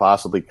mass as you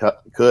possibly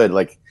could.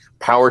 Like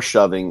power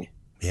shoving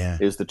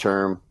is the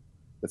term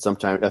that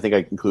sometimes I think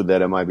I include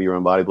that in my Be Your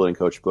Own Bodybuilding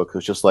Coach book.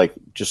 It's just like,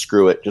 just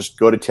screw it. Just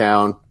go to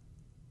town,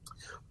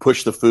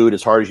 push the food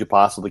as hard as you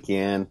possibly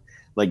can,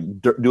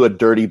 like do a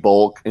dirty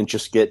bulk and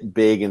just get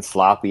big and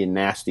sloppy and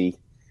nasty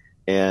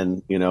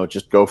and,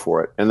 just go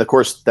for it. And of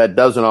course that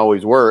doesn't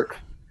always work.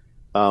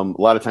 A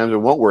lot of times it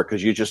won't work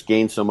because you just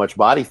gain so much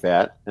body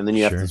fat and then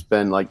you have to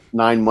spend like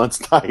 9 months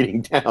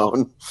dieting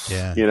down,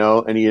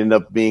 and you end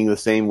up being the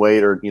same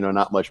weight or,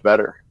 not much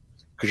better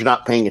because you're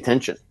not paying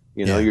attention,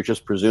 you're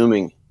just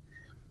presuming.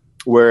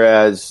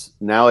 Whereas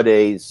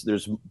nowadays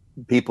there's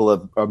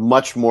people are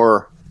much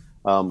more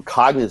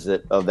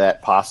cognizant of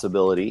that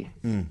possibility.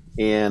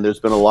 And there's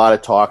been a lot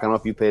of talk. I don't know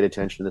if you paid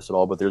attention to this at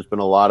all, but there's been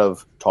a lot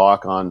of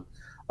talk on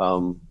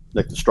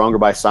like the Stronger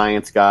by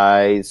Science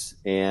guys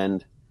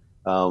and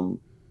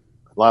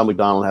Lyle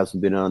McDonald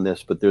hasn't been on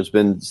this, but there's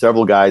been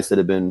several guys that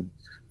have been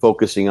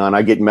focusing on.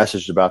 I get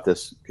messages about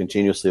this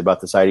continuously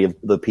about this idea of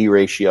the P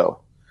ratio,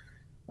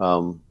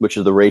 which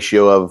is the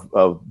ratio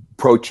of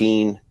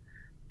protein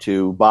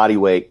to body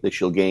weight that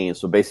you'll gain.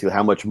 So basically,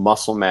 how much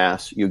muscle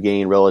mass you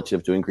gain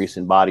relative to increase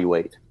in body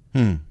weight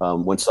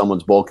when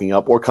someone's bulking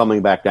up or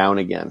coming back down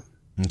again.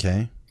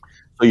 Okay.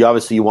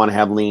 So you want to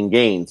have lean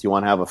gains. You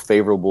want to have a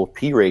favorable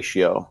P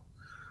ratio,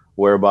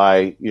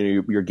 whereby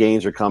your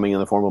gains are coming in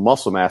the form of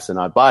muscle mass and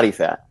not body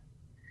fat.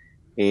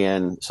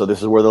 And so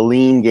this is where the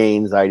lean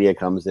gains idea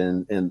comes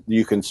in, and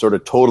you can sort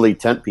of totally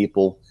tempt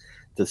people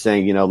to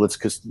saying,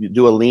 let's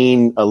do a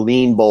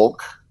lean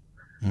bulk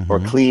or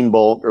clean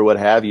bulk or what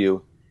have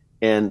you.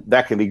 And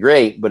that can be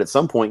great, but at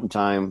some point in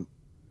time,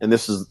 and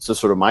this is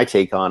just sort of my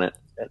take on it,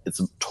 it's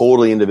a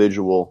totally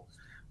individual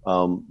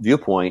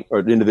viewpoint or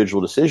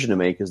individual decision to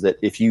make, is that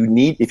if you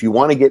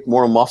want to get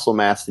more muscle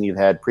mass than you've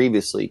had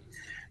previously,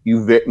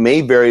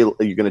 hopefully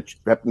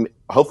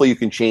you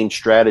can change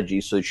strategy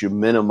so that you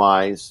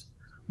minimize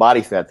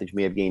body fat that you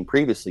may have gained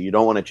previously. You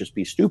don't want to just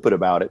be stupid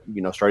about it,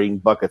 start eating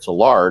buckets of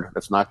lard.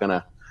 That's not going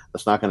to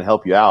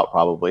help you out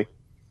probably,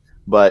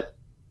 but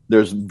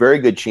there's a very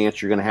good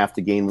chance you're going to have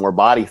to gain more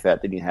body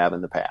fat than you have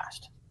in the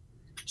past.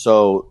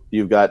 So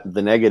you've got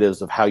the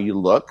negatives of how you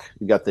look.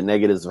 You've got the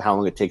negatives of how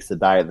long it takes to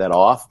diet that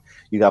off.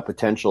 You got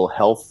potential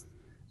health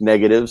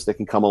negatives that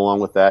can come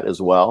along with that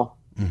as well.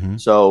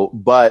 So,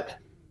 but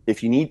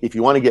if you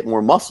want to get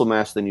more muscle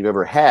mass than you've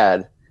ever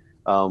had,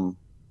 the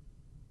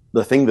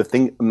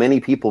thing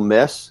many people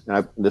miss,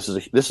 and this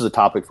is a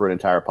topic for an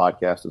entire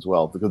podcast as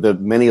well, because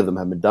many of them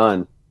have been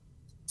done,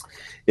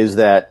 is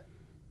that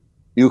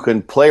you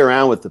can play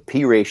around with the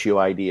P ratio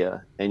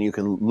idea, and you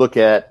can look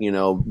at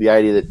the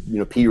idea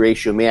that P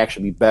ratio may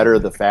actually be better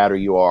the fatter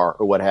you are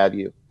or what have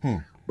you.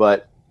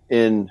 But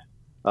and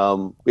that's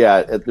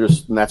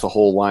a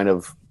whole line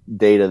of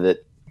data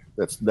that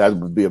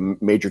would be a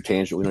major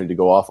tangent we don't need to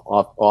go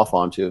off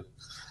onto,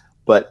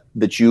 but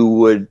that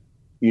you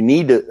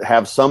need to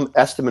have some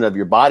estimate of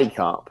your body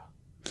comp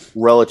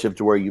relative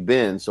to where you've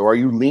been. So are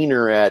you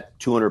leaner at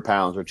 200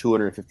 pounds or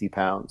 250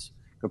 pounds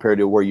compared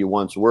to where you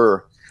once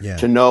were,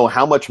 to know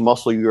how much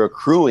muscle you're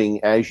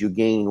accruing as you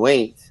gain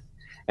weight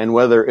and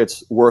whether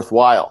it's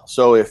worthwhile.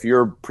 So if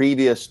your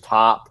previous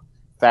top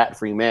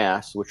fat-free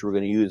mass, which we're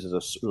going to use as a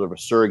sort of a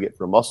surrogate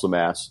for muscle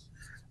mass,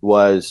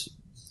 was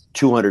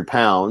 200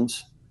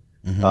 pounds,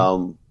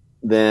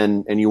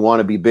 then, and you want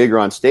to be bigger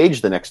on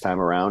stage the next time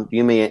around,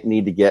 you may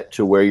need to get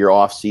to where your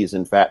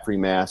off-season fat-free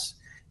mass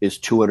is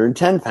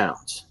 210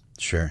 pounds.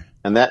 Sure.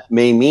 And that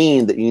may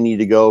mean that you need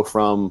to go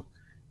from,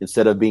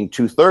 instead of being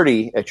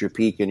 230 at your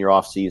peak in your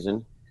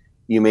off-season,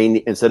 you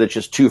may, instead of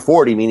just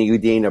 240, meaning you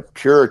gain a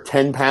pure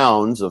 10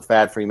 pounds of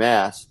fat-free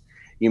mass,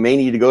 you may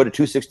need to go to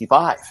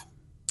 265.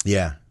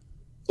 Yeah.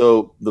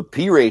 So the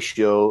P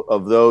ratio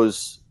of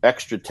those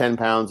extra 10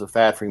 pounds of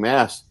fat-free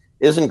mass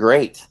isn't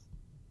great.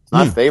 It's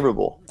not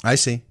favorable. I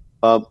see.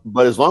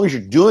 But as long as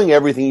you're doing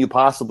everything you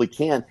possibly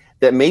can,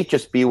 that may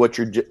just be what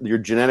your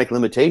genetic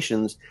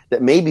limitations,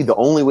 that may be the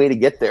only way to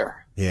get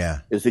there. Yeah.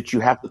 Is that you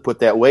have to put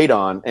that weight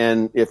on.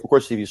 And if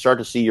you start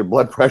to see your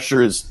blood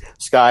pressure is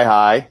sky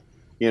high,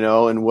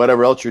 and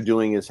whatever else you're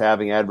doing is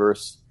having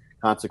adverse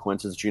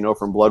consequences,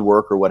 from blood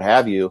work or what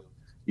have you,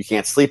 you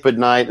can't sleep at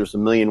night. There's a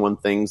million and one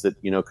things that,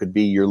 could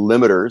be your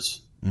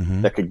limiters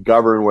that could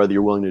govern whether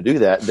you're willing to do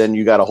that. Then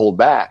you got to hold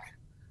back.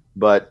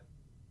 But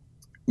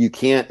you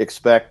can't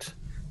expect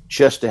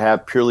just to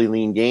have purely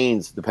lean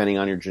gains depending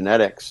on your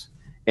genetics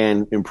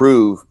and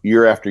improve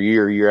year after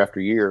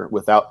year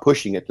without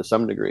pushing it to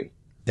some degree.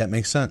 That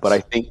makes sense. But I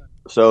think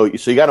so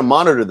you got to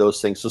monitor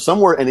those things. So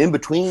somewhere an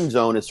in-between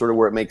zone is sort of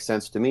where it makes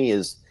sense to me,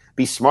 is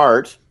be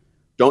smart.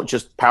 Don't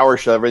just power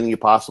shove everything you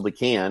possibly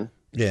can.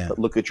 Yeah. But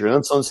look at your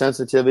insulin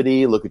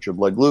sensitivity, look at your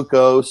blood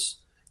glucose,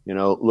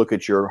 look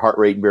at your heart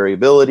rate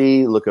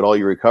variability, look at all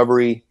your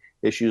recovery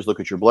issues, look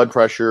at your blood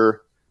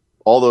pressure,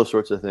 all those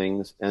sorts of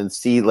things, and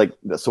see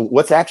so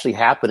what's actually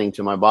happening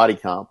to my body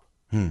comp.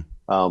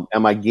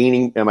 Am I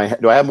gaining? Do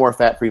I have more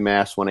fat-free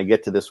mass when I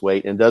get to this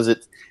weight? And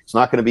it's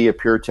not going to be a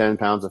pure 10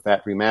 pounds of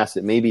fat-free mass.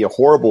 It may be a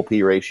horrible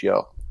P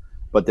ratio,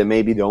 but that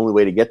may be the only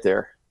way to get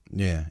there.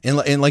 Yeah.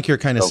 And like you're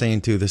kind of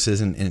saying too, this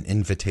isn't an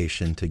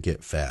invitation to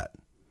get fat.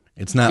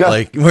 It's not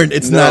like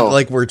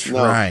we're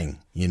trying,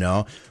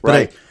 but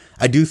right.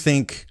 I do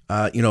think,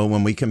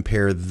 when we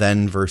compare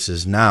then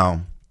versus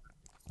now,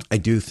 I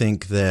do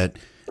think that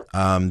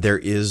there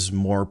is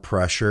more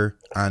pressure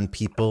on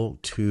people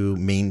to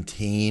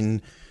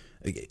maintain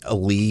a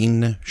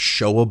lean,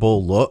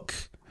 showable look.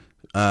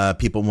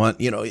 People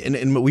want,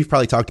 and we've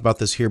probably talked about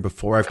this here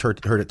before. I've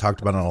heard it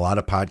talked about on a lot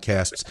of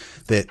podcasts,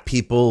 that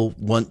people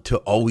want to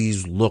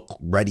always look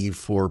ready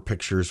for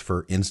pictures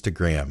for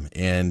Instagram.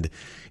 And,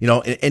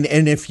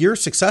 and if you're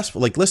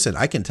successful, listen,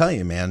 I can tell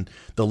you, man,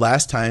 the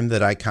last time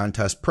that I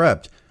contest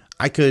prepped,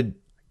 I could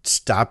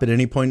stop at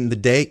any point in the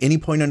day, any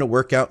point in a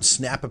workout,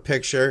 snap a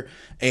picture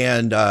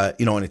and,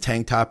 in a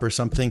tank top or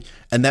something.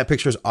 And that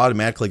picture is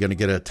automatically going to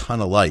get a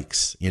ton of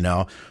likes,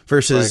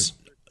 versus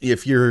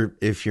if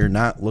you're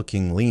not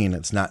looking lean,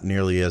 it's not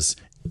nearly as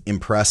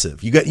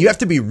impressive. You have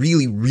to be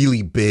really,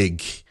 really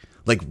big,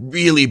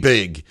 really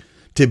big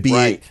to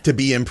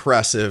be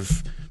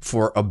impressive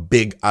for a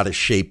big out of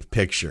shape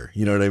picture.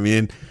 You know what I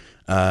mean?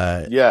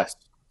 Yes,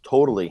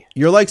 totally.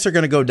 Your likes are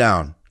going to go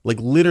down.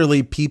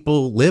 Literally,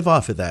 people live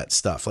off of that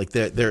stuff.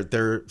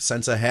 Their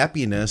sense of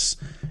happiness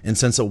and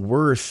sense of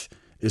worth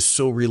is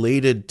so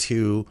related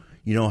to,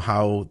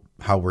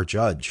 how we're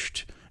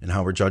judged, and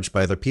how we're judged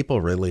by other people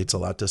relates a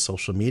lot to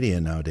social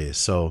media nowadays.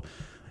 So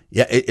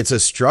yeah, it's a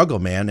struggle,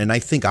 man. And I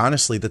think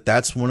honestly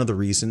that's one of the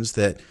reasons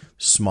that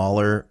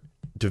smaller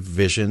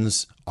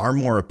divisions are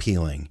more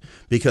appealing,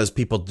 because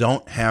people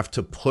don't have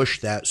to push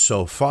that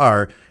so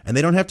far, and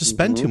they don't have to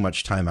spend too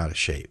much time out of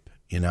shape,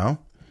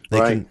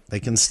 They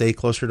can stay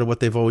closer to what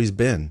they've always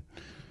been.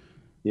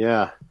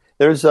 Yeah.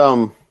 There's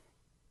so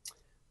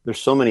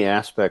many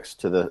aspects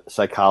to the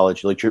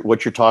psychology.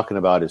 What you're talking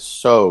about is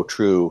so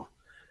true.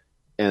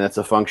 And that's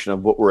a function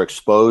of what we're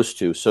exposed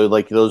to. So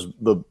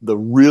the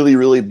really,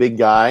 really big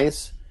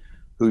guys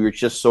who you're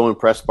just so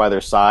impressed by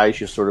their size,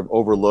 you sort of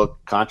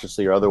overlook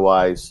consciously or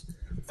otherwise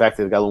the fact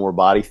that they've got a little more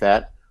body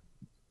fat.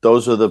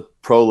 Those are the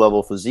pro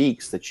level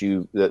physiques that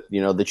you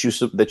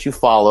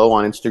follow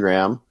on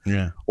Instagram,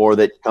 or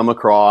that come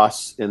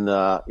across in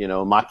the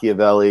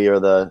Machiavelli or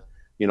the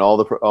all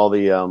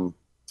the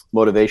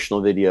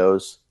motivational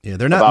videos. Yeah,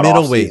 they're not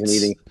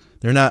middleweights.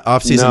 They're not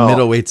off-season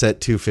middleweights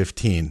at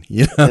 215.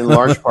 In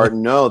large part,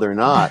 no, they're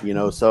not.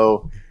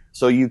 So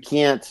you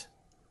can't.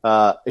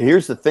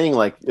 Here's the thing: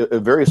 a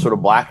very sort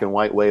of black and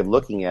white way of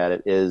looking at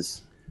it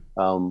is,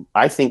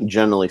 I think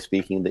generally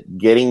speaking, that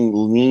getting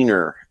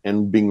leaner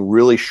and being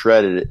really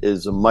shredded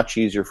is much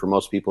easier for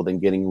most people than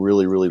getting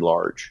really, really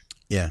large.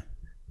 Yeah.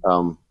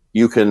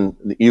 You can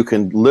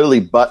literally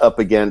butt up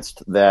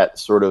against that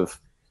sort of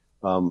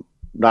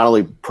not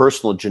only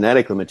personal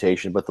genetic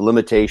limitation, but the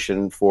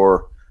limitation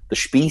for the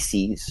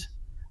species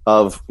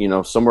of,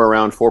 somewhere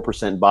around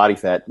 4% body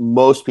fat.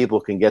 Most people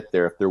can get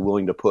there if they're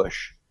willing to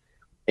push.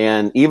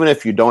 And even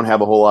if you don't have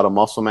a whole lot of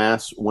muscle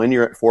mass, when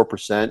you're at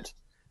 4%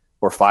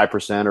 or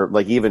 5%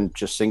 or even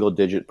just single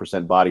digit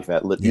percent body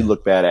fat, you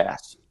look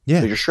badass. Yeah.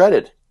 Because you're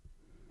shredded.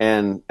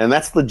 And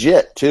that's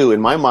legit too, in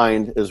my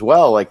mind as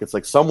well. It's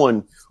like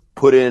someone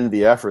put in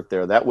the effort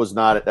there. That's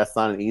not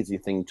an easy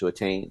thing to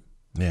attain.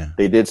 Yeah.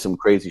 They did some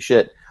crazy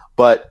shit.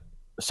 But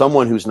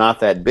someone who's not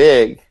that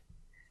big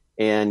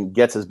and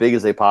gets as big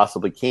as they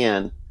possibly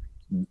can,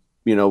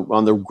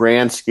 on the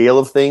grand scale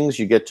of things,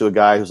 you get to a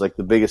guy who's like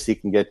the biggest he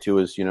can get to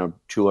is,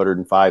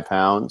 205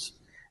 pounds.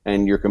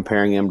 And you're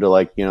comparing him to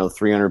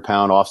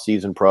 300-pound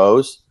off-season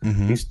pros.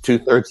 Mm-hmm. He's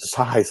 2/3 the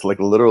size, like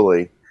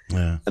literally.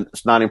 Yeah. And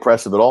it's not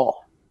impressive at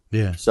all.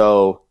 Yeah.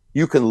 So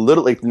you can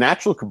literally,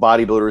 natural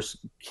bodybuilders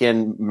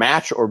can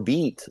match or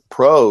beat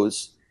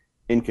pros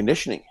in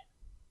conditioning.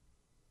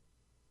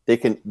 They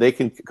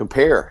can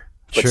compare.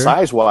 But Sure.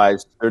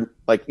 size-wise, they're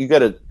like, you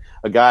got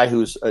a guy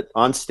who's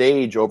on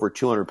stage over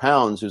 200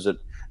 pounds who's a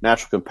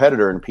natural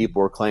competitor, and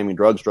people are claiming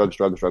drugs.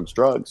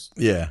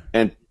 Yeah.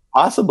 And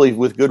possibly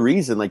with good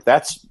reason. Like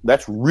that's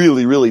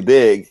really, really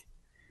big.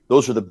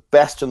 Those are the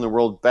best in the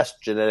world,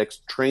 best genetics,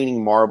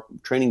 training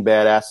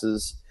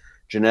badasses,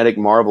 genetic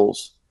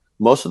marbles.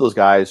 Most of those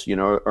guys,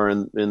 are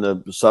in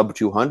the sub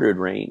 200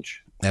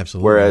 range.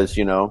 Absolutely. Whereas,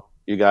 you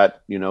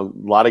got, a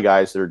lot of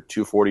guys that are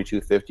 240,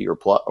 250 or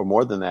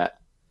more than that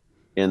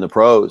in the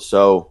pros.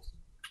 So,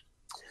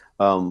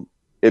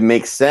 it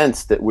makes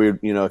sense that we're,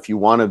 if you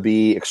want to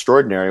be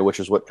extraordinary, which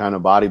is what kind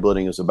of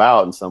bodybuilding is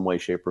about in some way,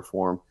 shape, or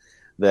form,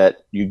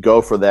 that you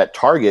go for that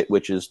target,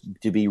 which is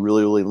to be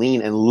really, really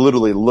lean and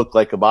literally look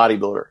like a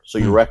bodybuilder. So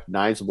you're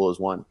recognizable as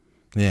one.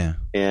 Yeah.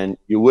 And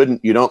you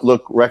don't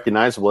look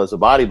recognizable as a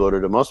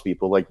bodybuilder to most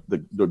people. Like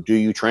do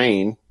you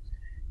train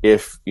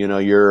if,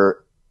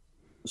 you're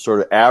sort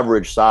of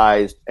average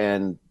sized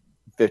and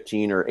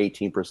 15 or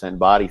 18%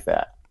 body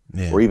fat,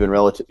 or even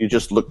relative, you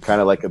just look kind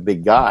of like a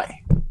big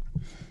guy.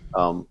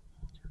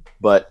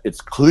 But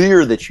it's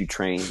clear that you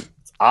train.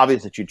 It's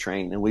obvious that you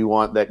train, and we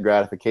want that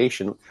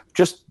gratification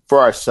just for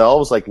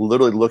ourselves, like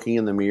literally looking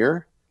in the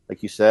mirror,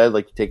 like you said,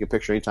 like you take a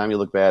picture anytime you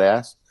look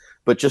badass,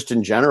 but just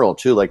in general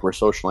too, like we're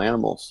social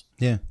animals.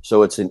 Yeah.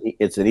 So it's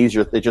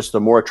just a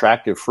more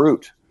attractive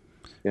fruit,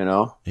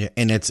 Yeah.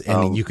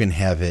 And you can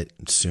have it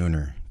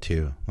sooner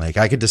too. Like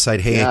I could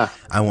decide, hey,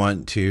 I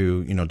want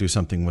to, do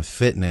something with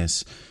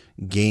fitness,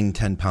 gain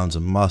 10 pounds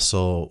of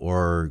muscle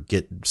or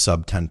get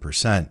sub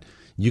 10%.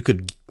 You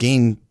could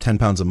gain 10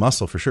 pounds of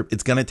muscle for sure.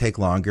 It's going to take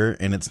longer,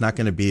 and it's not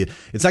going to be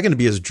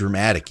as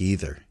dramatic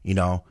either.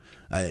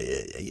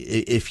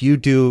 If you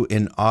do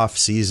an off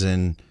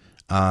season,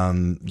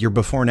 your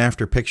before and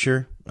after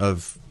picture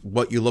of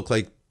what you look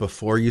like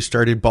before you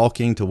started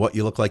bulking to what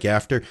you look like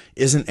after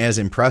isn't as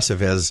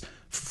impressive as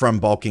from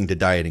bulking to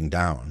dieting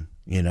down,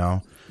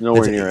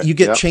 Nowhere near it. You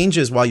get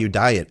changes while you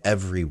diet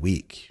every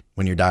week.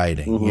 When you're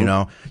dieting,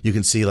 you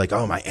can see like,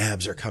 oh, my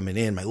abs are coming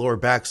in, my lower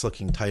back's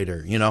looking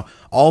tighter,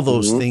 all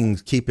those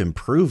things keep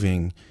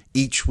improving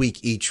each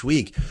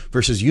week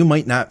versus you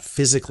might not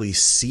physically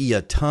see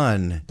a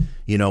ton,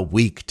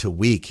 week to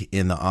week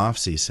in the off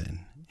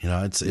season.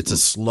 It's a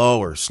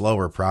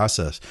slower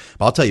process.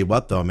 But I'll tell you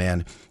what though,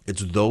 man,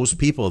 it's those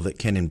people that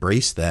can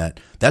embrace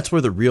that. That's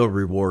where the real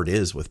reward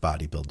is with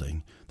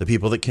bodybuilding. The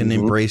people that can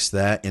embrace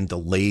that and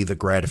delay the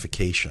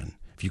gratification.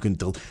 You can,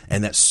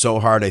 and that's so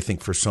hard, I think,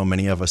 for so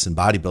many of us in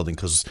bodybuilding,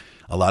 because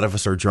a lot of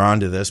us are drawn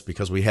to this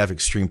because we have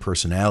extreme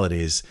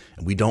personalities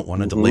and we don't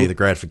want to delay the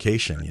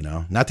gratification,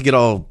 not to get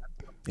all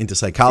into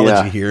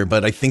psychology here,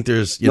 but I think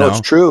there's,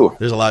 it's true.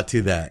 There's a lot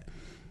to that.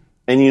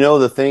 And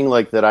the thing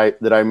like that I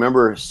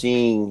remember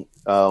seeing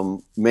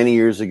many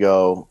years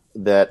ago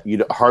that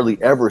you'd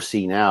hardly ever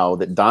see now,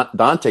 that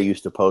Dante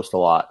used to post a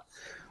lot.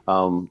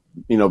 Some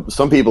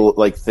people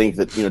think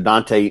that,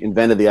 Dante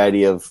invented the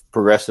idea of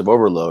progressive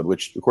overload,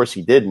 which of course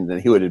he didn't,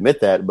 and he would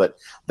admit that, but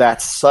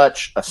that's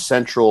such a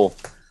central,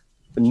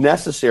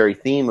 necessary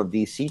theme of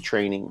DC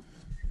training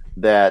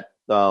that,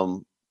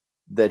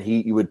 that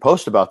he would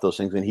post about those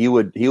things, and he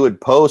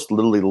would post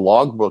literally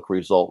logbook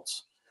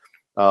results,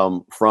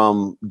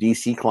 from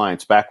DC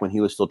clients back when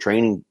he was still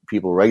training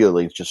people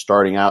regularly, just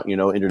starting out,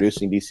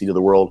 introducing DC to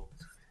the world.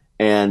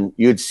 And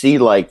you'd see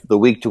like the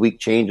week to week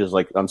changes,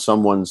 like on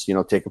someone's,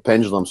 take a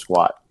pendulum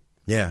squat,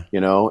 and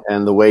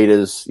the weight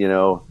is,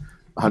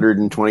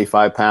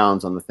 125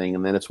 pounds on the thing.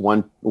 And then it's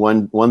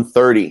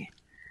 130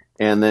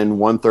 and then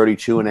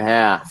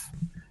 132.5,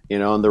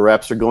 and the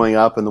reps are going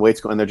up and the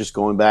weight's going, and they're just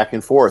going back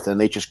and forth,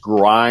 and they just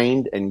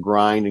grind and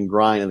grind and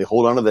grind, and they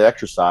hold on to the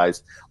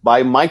exercise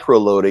by micro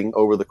loading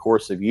over the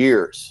course of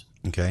years.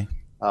 Okay.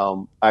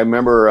 I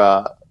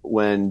remember,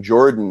 when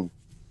Jordan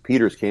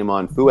Peters came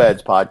on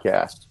Fouad's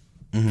podcast,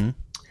 and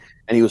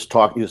he was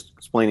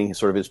explaining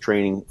his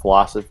training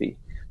philosophy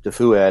to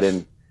Fouad,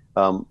 and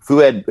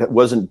Fouad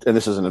wasn't, and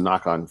this isn't a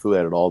knock on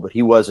Fouad at all, but he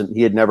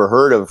had never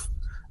heard of,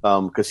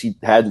 because he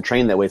hadn't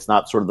trained that way. It's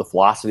not sort of the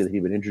philosophy that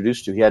he'd been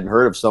introduced to. He hadn't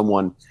heard of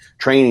someone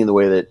training the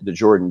way that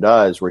Jordan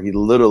does, where he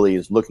literally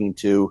is looking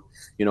to,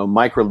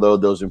 micro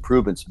load those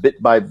improvements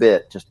bit by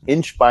bit, just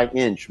inch by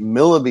inch,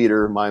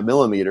 millimeter by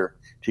millimeter,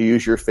 to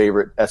use your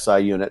favorite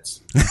SI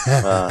units.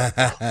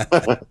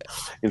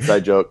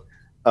 Inside joke.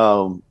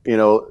 Month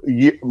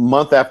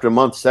after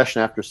month,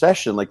 session after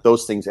session, like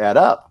those things add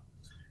up,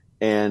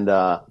 and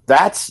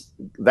that's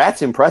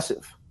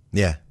impressive.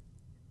 Yeah.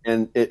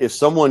 And if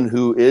someone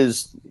who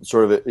is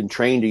sort of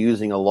trained to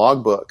using a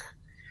logbook,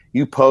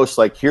 you post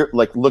like here,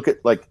 like look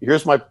at like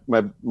here's my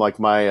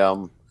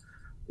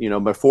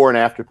before and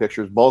after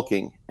pictures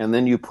bulking, and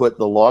then you put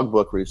the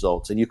logbook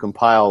results and you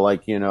compile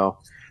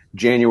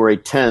January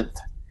 10th,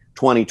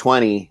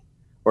 2020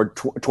 or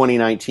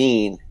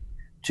 2019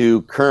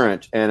 to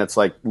current, and it's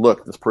like,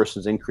 look, this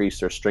person's increased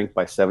their strength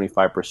by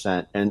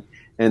 75%. And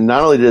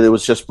not only did it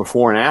was just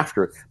before and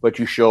after, but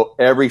you show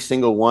every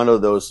single one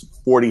of those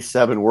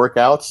 47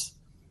 workouts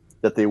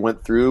that they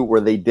went through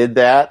where they did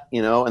that,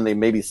 and they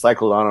maybe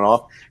cycled on and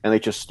off, and they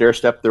just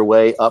stair-stepped their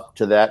way up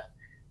to that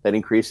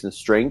increase in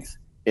strength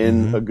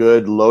in a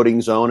good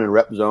loading zone and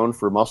rep zone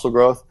for muscle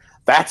growth.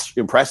 That's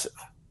impressive.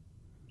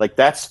 Like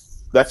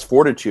that's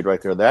fortitude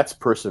right there. That's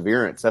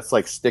perseverance. That's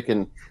like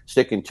sticking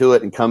to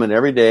it and coming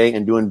every day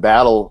and doing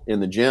battle in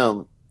the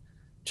gym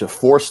to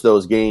force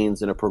those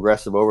gains in a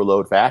progressive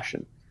overload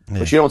fashion. Yeah.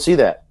 But you don't see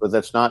that. But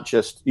that's not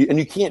just, and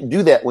you can't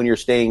do that when you're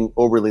staying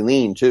overly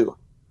lean too.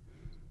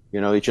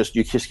 You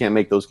just can't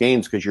make those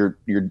gains because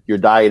your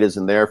diet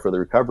isn't there for the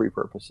recovery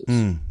purposes.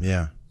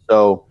 Yeah.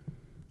 So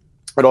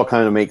it all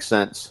kind of makes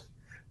sense,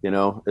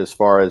 as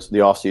far as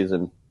the off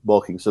season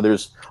bulking. So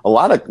there's a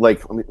lot of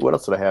what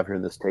else did I have here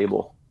in this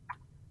table?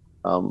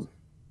 So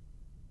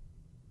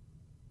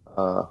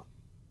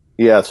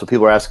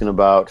people are asking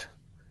about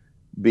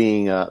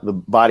being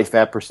the body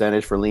fat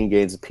percentage for lean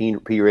gains, the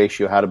P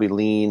ratio, how to be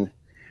lean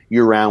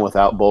year round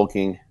without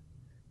bulking.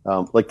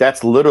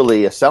 That's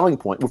literally a selling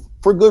point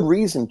for good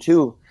reason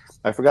too.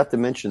 I forgot to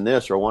mention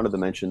this, or I wanted to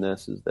mention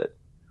this, is that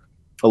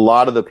a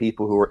lot of the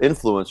people who are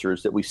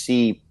influencers that we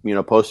see,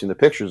 posting the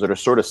pictures that are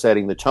sort of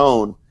setting the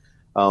tone,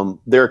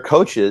 they're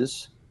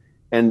coaches,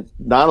 and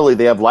not only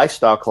they have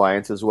lifestyle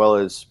clients as well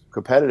as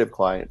competitive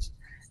clients.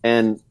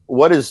 And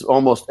what does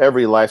almost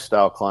every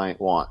lifestyle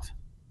client want?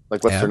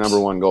 Like, what's Abs. their number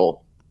one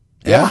goal?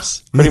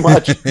 Abs. Yeah, pretty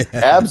much.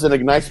 Abs and a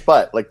nice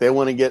butt. Like, they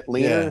want to get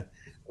leaner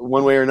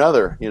one way or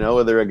another,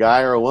 whether a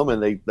guy or a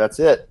woman, that's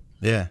it.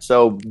 Yeah.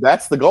 So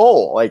that's the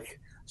goal.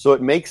 So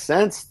it makes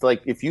sense.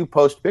 Like, if you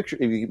post pictures,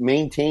 if you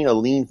maintain a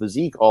lean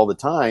physique all the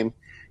time,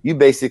 you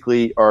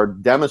basically are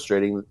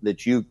demonstrating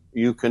that you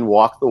can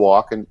walk the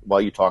walk and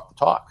while you talk the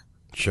talk.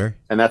 Sure.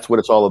 And that's what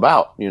it's all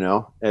about.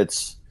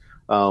 It's,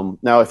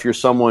 now if you're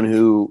someone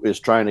who is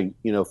trying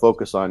to,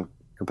 focus on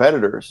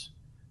competitors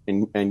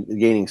and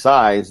gaining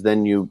size,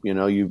 then you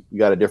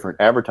got a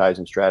different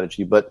advertising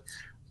strategy. But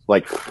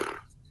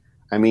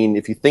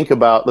if you think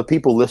about the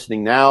people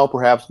listening now,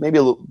 perhaps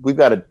we've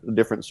got a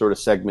different sort of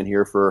segment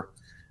here for,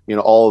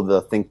 all of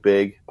the Think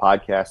Big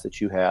podcasts that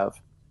you have,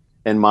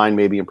 and mine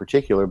maybe in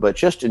particular, but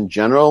just in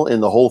general, in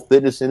the whole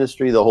fitness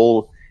industry, the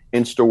whole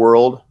Insta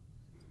world,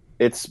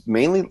 it's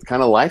mainly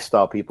kind of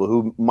lifestyle people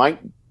who might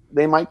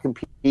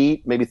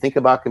compete, maybe think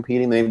about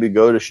competing, maybe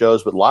go to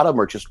shows, but a lot of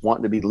them are just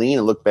wanting to be lean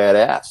and look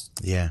badass.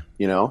 Yeah.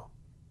 So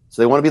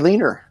they want to be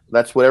leaner.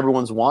 That's what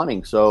everyone's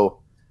wanting.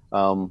 So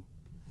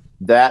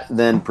that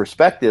then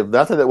perspective,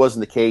 not that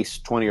wasn't the case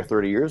 20 or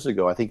 30 years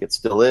ago. I think it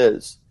still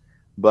is.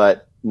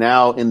 But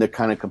now in the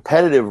kind of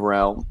competitive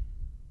realm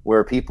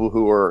where people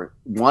who are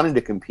wanting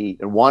to compete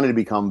and wanting to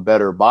become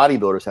better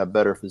bodybuilders, have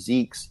better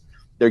physiques,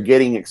 they're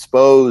getting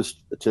exposed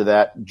to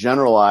that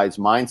generalized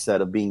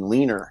mindset of being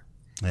leaner.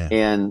 Yeah.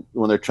 And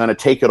when they're trying to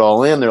take it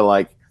all in, they're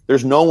like,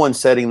 there's no one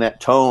setting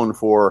that tone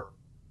for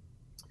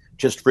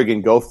just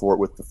friggin' go for it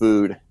with the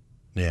food,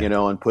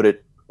 and put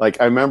it. Like,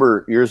 I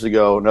remember years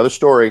ago, another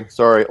story,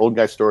 sorry, old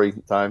guy story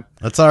time.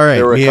 That's all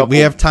right. We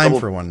have time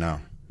for one now.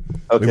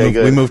 Okay,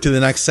 good. We move to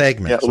the next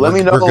segment. Yeah, so let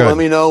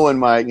me know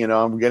when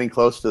I'm getting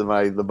close to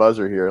the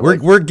buzzer here.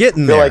 We're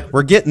getting there.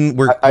 We're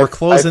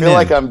closing in. I feel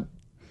like I'm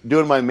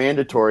doing my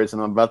mandatories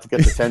and I'm about to get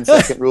the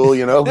 10-second rule,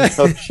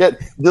 Oh, shit.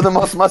 Do the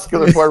most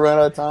muscular before I run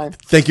out of time.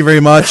 Thank you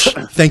very much.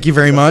 Thank you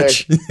very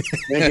much.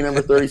 Thank you,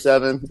 number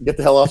 37. Get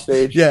the hell off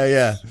stage.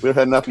 Yeah. We've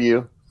had enough of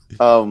you.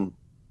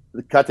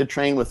 Got to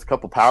train with a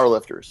couple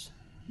powerlifters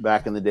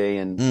back in the day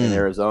in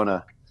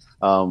Arizona.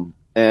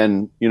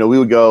 And, we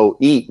would go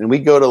eat, and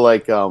we'd go to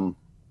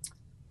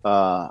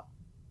what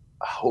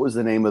was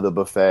the name of the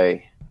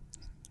buffet?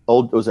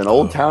 It was an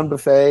Old Town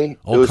buffet.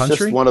 Old it was Country?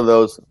 Just one of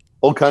those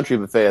Old Country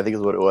buffet, I think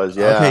is what it was.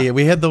 Yeah. Okay, yeah,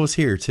 we had those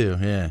here too.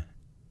 Yeah.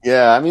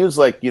 Yeah, it was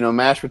like,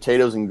 mashed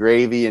potatoes and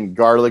gravy and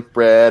garlic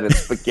bread and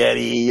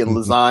spaghetti and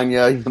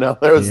lasagna.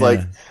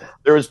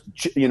 There was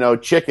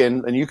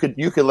chicken, and you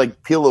could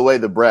like peel away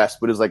the breast,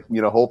 but it was like,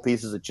 whole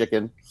pieces of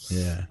chicken.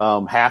 Yeah.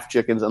 Half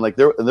chickens, and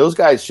those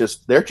guys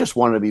they're just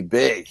wanting to be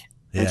big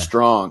and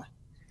strong.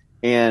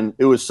 And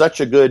it was such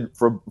a good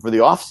for the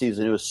off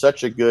season. It was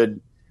such a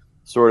good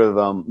sort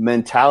of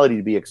mentality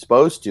to be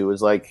exposed to.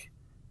 Is like,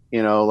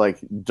 you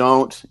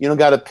don't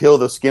got to peel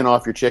the skin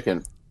off your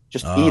chicken.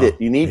 Just eat it.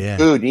 You need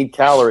food. You need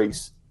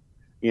calories.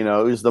 It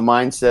was the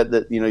mindset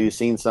that you've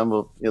seen a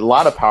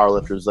lot of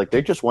powerlifters, like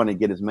they just want to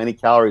get as many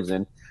calories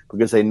in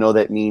because they know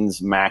that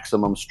means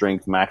maximum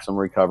strength, maximum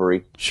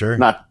recovery. Sure.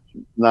 Not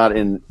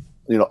in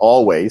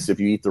always. If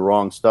you eat the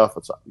wrong stuff,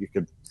 you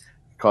could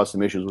cause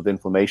some issues with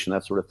inflammation,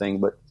 that sort of thing.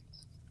 But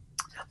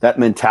that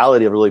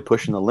mentality of really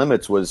pushing the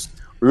limits was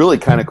really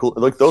kind of cool.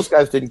 Like, those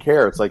guys didn't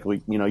care. It's like,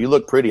 you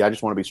look pretty. I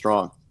just want to be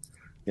strong.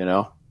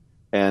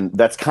 And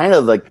that's kind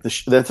of like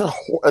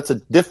that's a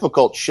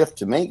difficult shift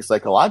to make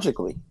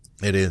psychologically.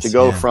 It is to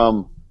go yeah.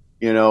 from,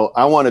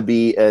 I want to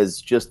be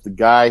as just the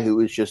guy who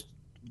is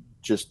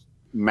just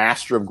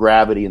master of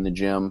gravity in the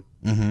gym,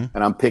 Mm-hmm.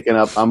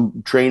 and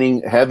I'm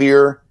training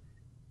heavier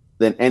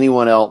than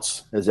anyone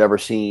else has ever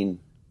seen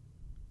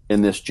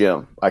in this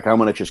gym. Like I'm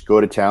going to just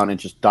go to town and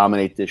just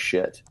dominate this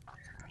shit.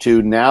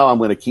 To now I'm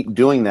going to keep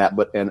doing that,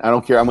 and I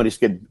don't care. I'm going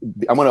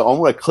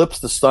to eclipse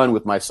the sun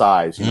with my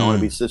size. I want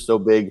to be so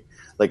big,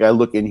 like I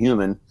look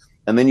inhuman.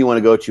 And then you want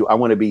to go to, I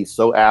want to be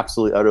so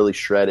absolutely, utterly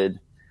shredded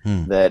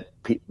that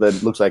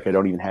looks like I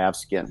don't even have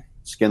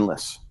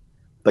skinless.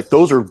 Like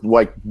those are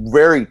like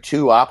very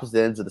two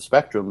opposite ends of the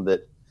spectrum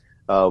that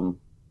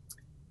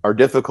are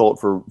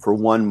difficult for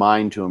one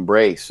mind to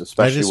embrace,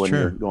 especially when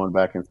you're going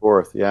back and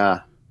forth. Yeah.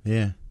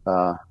 Yeah.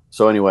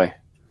 So anyway,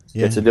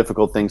 it's a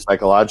difficult thing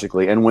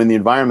psychologically. And when the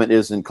environment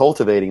isn't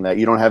cultivating that,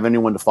 you don't have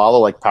anyone to follow,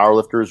 like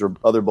powerlifters or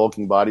other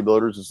bulking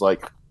bodybuilders. It's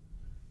like,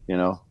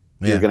 you're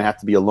going to have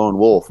to be a lone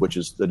wolf, which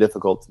is the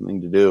difficult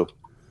thing to do.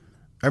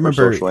 I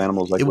remember social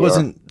animals like it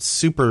wasn't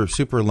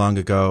super long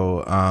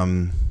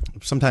ago.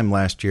 Sometime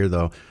last year,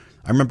 though,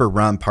 I remember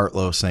Ron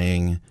Partlow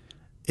saying,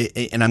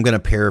 and I'm going to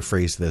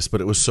paraphrase this,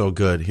 but it was so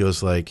good. He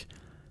was like,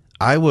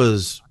 I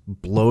was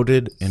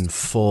bloated and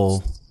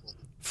full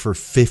for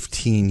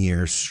 15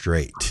 years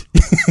straight.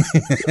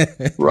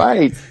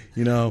 Right.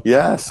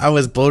 Yes. I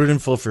was bloated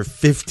and full for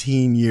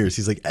 15 years.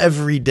 He's like,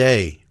 every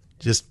day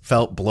just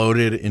felt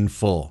bloated and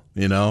full,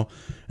 and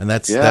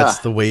that's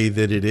the way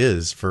that it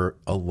is for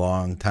a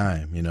long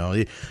time.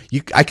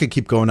 I could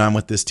keep going on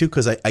with this too,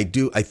 because I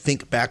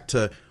think back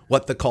to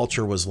what the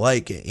culture was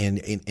like, and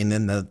in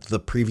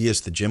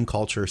the gym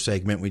culture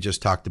segment we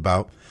just talked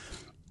about.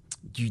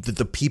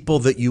 The people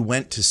that you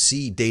went to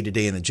see day to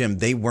day in the gym,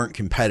 they weren't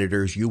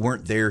competitors. You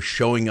weren't there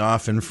showing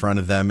off in front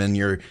of them in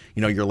your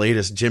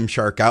latest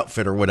Gymshark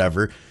outfit or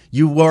whatever.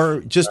 You wore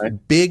just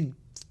big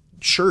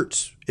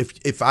shirts.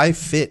 If I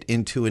fit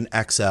into an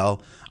XL,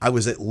 I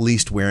was at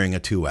least wearing a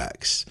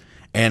 2X,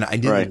 and I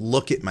didn't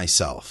look at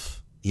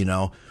myself.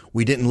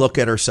 We didn't look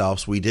at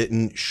ourselves. We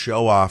didn't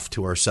show off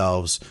to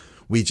ourselves.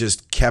 We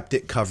just kept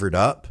it covered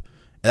up.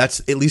 That's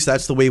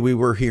the way we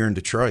were here in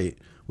Detroit.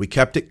 We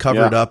kept it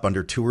covered up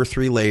under 2 or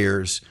 3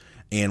 layers,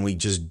 and we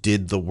just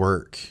did the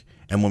work.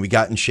 And when we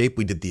got in shape,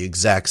 we did the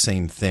exact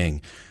same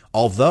thing.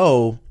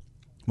 Although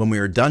when we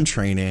were done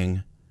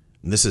training,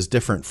 and this is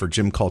different for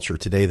gym culture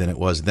today than it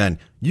was then,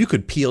 you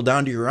could peel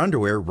down to your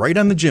underwear right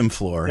on the gym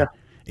floor.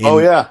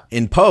 Yeah.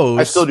 In pose.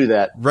 I still do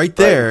that. Right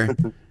there.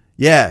 Right.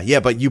 Yeah,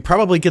 but you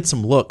probably get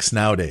some looks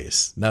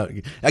nowadays. Now,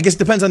 I guess it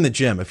depends on the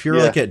gym. If you're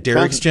like at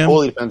Derek's gym.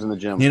 Totally depends on the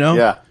gym.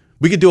 Yeah.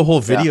 We could do a whole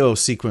video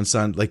sequence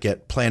on like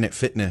at Planet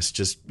Fitness,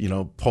 just,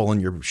 pulling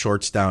your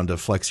shorts down to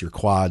flex your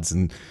quads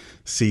and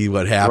see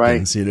what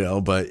happens,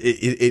 but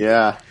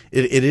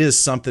it is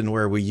something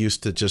where we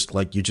used to just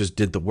like, you just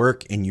did the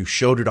work and you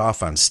showed it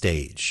off on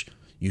stage.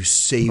 You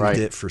saved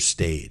it for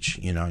stage,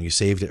 you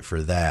saved it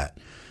for that.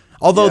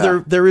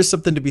 Although there is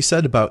something to be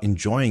said about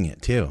enjoying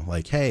it too.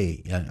 Like,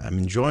 hey, I'm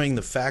enjoying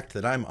the fact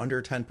that I'm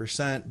under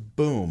 10%,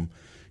 boom,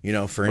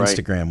 for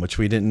Instagram, which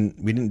we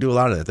didn't do a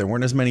lot of that. There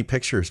weren't as many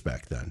pictures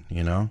back then,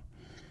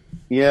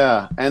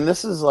 Yeah. And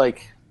this is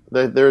like,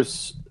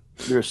 there's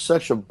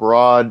such a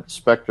broad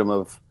spectrum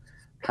of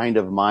kind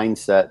of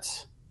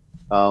mindsets,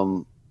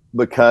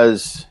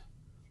 because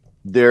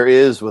there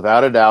is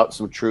without a doubt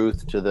some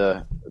truth to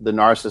the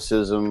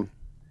narcissism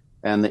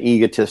and the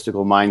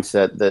egotistical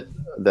mindset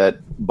that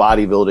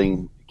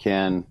bodybuilding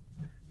can,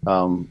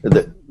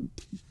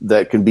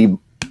 that can be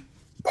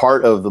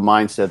part of the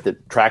mindset that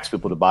attracts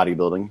people to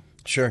bodybuilding.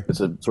 Sure. It's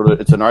a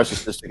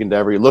narcissistic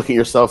endeavor. You look at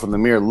yourself in the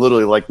mirror,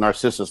 literally like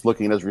Narcissus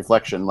looking at his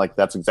reflection, like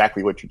that's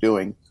exactly what you're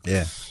doing.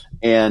 Yeah.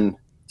 And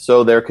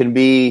so there can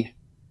be,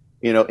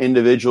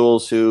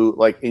 individuals who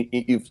like,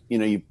 you've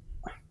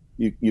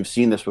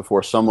seen this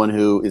before, someone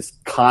who is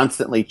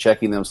constantly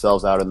checking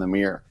themselves out in the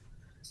mirror.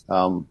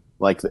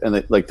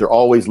 They're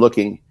always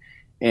looking,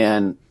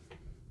 and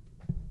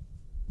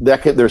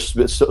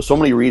there's so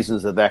many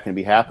reasons that can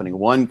be happening.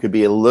 One could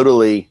be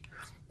literally,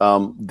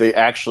 they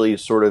actually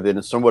sort of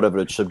in somewhat of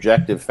a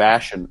subjective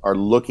fashion are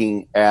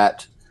looking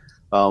at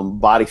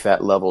body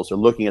fat levels or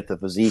looking at the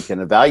physique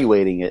and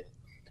evaluating it.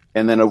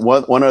 And then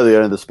one other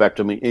end of the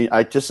spectrum,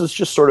 this is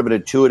just sort of an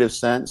intuitive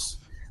sense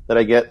that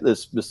I get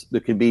this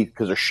it could be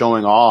because they're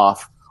showing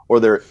off or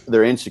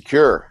they're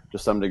insecure to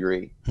some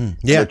degree.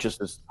 Yeah. It's just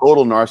this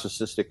total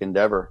narcissistic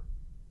endeavor.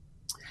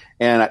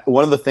 And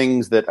one of the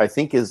things that I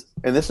think is,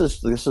 and this is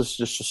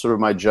just sort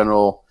of my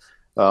general,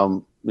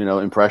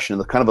 impression,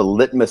 the kind of a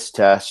litmus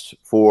test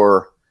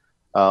for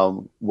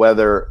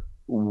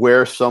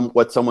what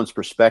someone's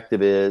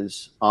perspective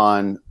is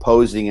on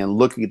posing and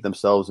looking at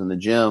themselves in the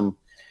gym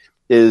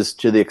is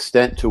to the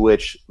extent to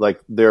which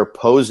like their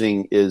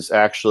posing is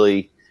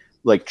actually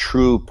like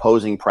true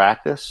posing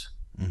practice.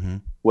 Mm-hmm.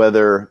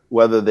 Whether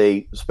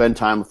they spend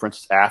time, for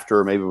instance, after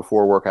or maybe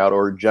before workout,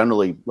 or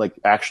generally like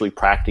actually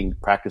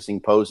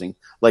practicing posing,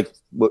 like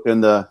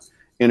in the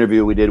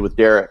interview we did with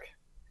Derek,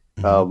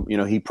 You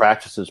know, he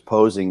practices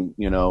posing.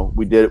 You know,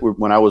 we did it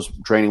when I was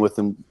training with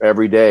him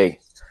every day.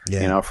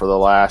 Yeah. You know, for the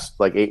last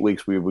like 8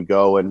 weeks, we would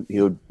go and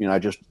he would, you know,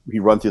 he'd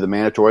run through the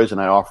mandatories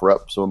and I offer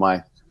up some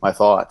of my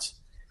thoughts.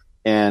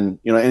 And,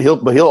 you know, and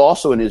he'll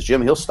also in his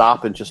gym, he'll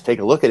stop and just take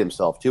a look at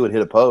himself too and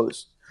hit a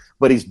pose.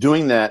 But he's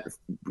doing that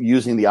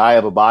using the eye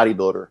of a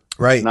bodybuilder,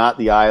 right? Not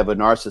the eye of a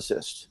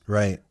narcissist,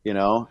 right? You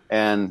know,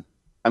 and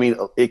I mean,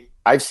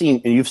 I've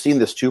seen, and you've seen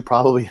this too,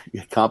 probably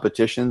at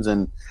competitions,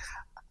 and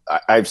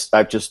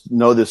I've just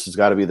know this has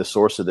got to be the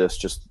source of this,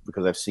 just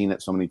because I've seen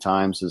it so many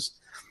times. Is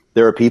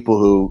there are people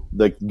who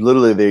like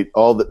literally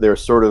they're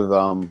sort of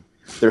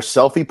they're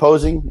selfie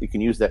posing. You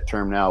can use that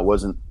term now. It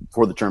wasn't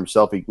before the term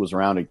selfie was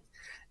around.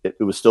 It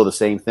was still the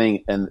same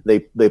thing, and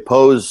they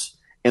pose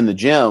in the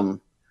gym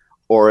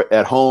or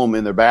at home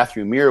in their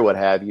bathroom mirror, what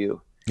have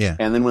you. Yeah.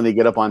 And then when they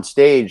get up on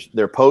stage,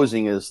 their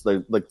posing is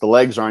like the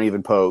legs aren't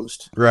even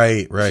posed.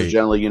 Right. So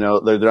generally, you know,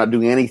 they're not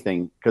doing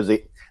anything because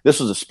this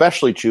was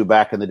especially true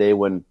back in the day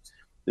when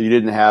you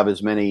didn't have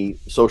as many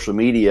social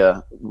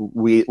media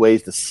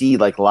ways to see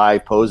like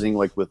live posing,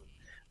 like with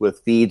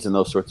feeds and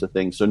those sorts of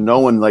things. So no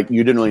one, like,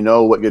 you didn't really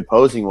know what good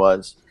posing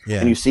was. Yeah.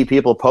 And you see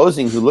people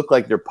posing who look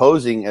like they're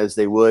posing as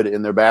they would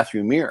in their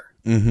bathroom mirror.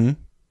 Mm-hmm.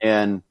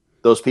 And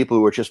those people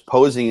who are just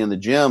posing in the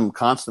gym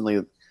constantly,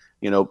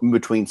 you know, in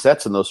between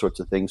sets and those sorts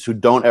of things, who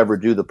don't ever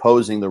do the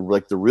posing, the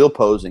real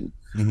posing,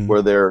 mm-hmm.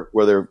 where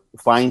they're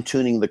fine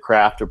tuning the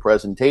craft of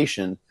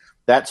presentation.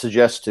 That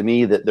suggests to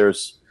me that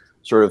there's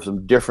sort of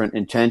some different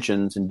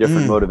intentions and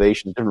different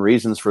motivations, different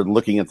reasons for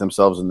looking at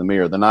themselves in the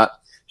mirror. They're not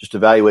just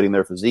evaluating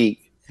their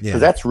physique, because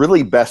that's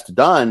really best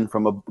done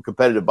from a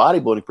competitive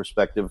bodybuilding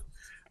perspective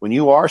when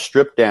you are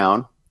stripped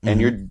down and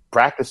you're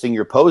practicing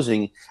your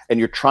posing and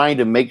you're trying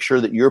to make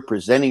sure that you're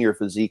presenting your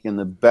physique in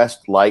the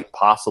best light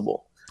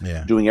possible.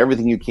 Yeah. Doing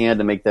everything you can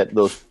to make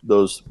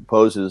those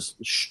poses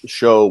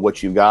show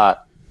what you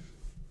got,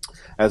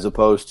 as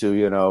opposed to,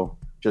 you know,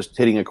 just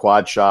hitting a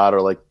quad shot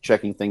or like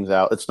checking things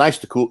out. It's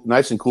nice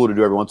and cool to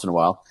do every once in a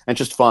while, and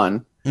just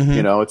fun. Mm-hmm.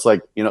 You know, it's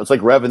like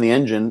revving the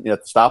engine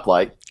at the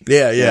stoplight.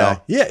 Yeah, you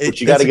know?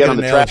 But you got to get on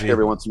the track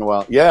every once in a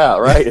while. Yeah,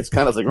 right. It's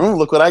kind of like,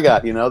 look what I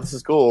got. You know, this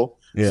is cool.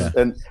 Yeah,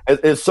 and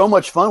it's so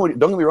much fun.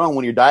 Don't get me wrong.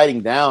 When you're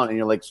dieting down and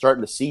you're like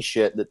starting to see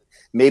shit that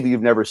maybe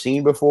you've never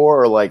seen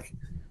before, or like,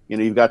 you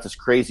know, you've got this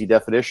crazy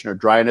definition or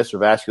dryness or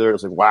vascular.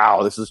 It's like,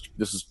 wow, this is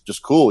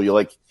just cool. You're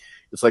like,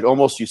 it's like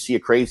almost you see a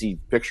crazy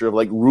picture of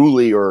like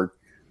Ruli or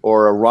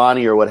a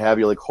Ronnie or what have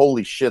you. Like,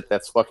 holy shit,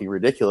 that's fucking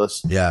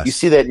ridiculous. Yeah, you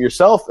see that in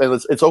yourself, and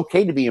it's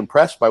okay to be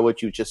impressed by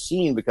what you've just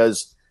seen,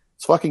 because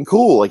it's fucking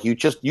cool. Like, you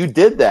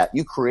did that,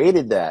 you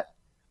created that,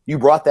 you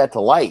brought that to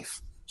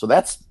life. So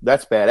that's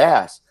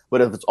badass. But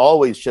if it's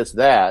always just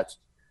that,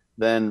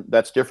 then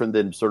that's different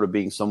than sort of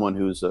being someone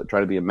who's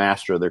trying to be a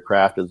master of their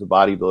craft as a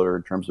bodybuilder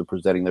in terms of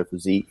presenting their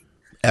physique.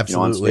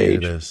 Absolutely, you know, on stage.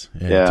 It is.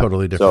 Yeah,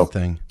 totally different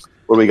thing.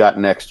 What do we got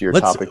next year,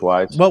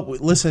 topic-wise? Well,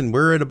 listen,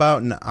 we're at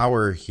about an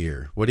hour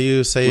here. What do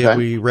you say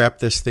we wrap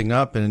this thing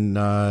up and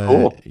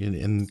cool.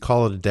 and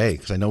call it a day?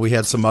 Because I know we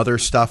had some other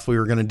stuff we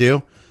were going to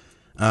do.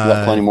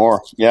 Got plenty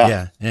more.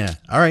 Yeah.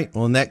 All right.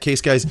 Well, in that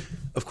case, guys,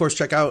 of course,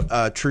 check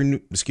out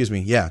True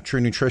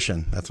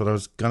Nutrition. That's what I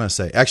was going to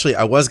say. Actually,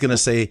 I was going to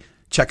say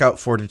check out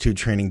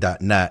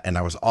fortitudetraining.net, and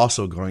I was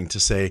also going to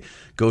say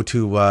go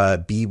to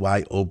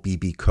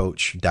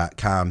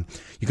byobbcoach.com.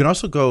 You can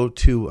also go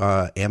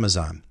to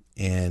Amazon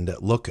and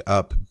look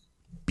up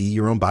Be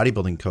Your Own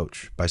Bodybuilding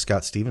Coach by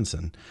Scott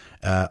Stevenson.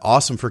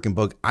 Awesome freaking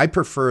book. I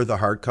prefer the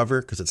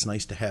hardcover because it's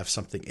nice to have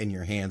something in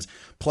your hands.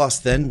 Plus,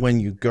 then when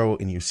you go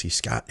and you see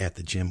Scott at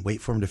the gym,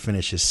 wait for him to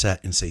finish his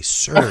set and say,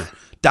 "Sir,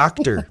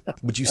 doctor,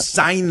 would you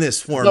sign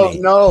this for me?"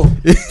 No,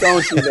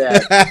 don't do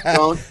that.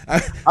 Don't.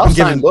 I'll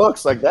sign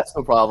books. Like, that's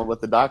no problem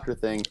with the doctor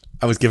thing.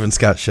 I was giving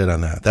Scott shit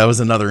on that. That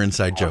was another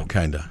inside joke,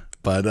 kind of.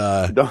 But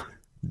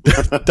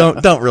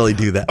don't really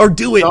do that, or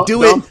do it,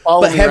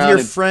 but have your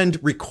friend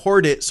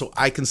record it so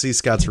I can see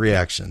Scott's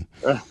reaction.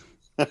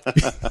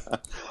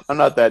 I'm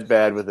not that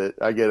bad with it.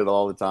 I get it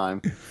all the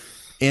time.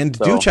 And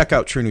do check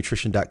out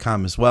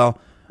truenutrition.com as well.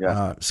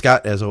 Yeah.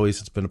 Scott, as always,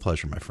 it's been a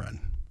pleasure, my friend.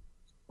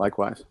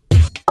 Likewise.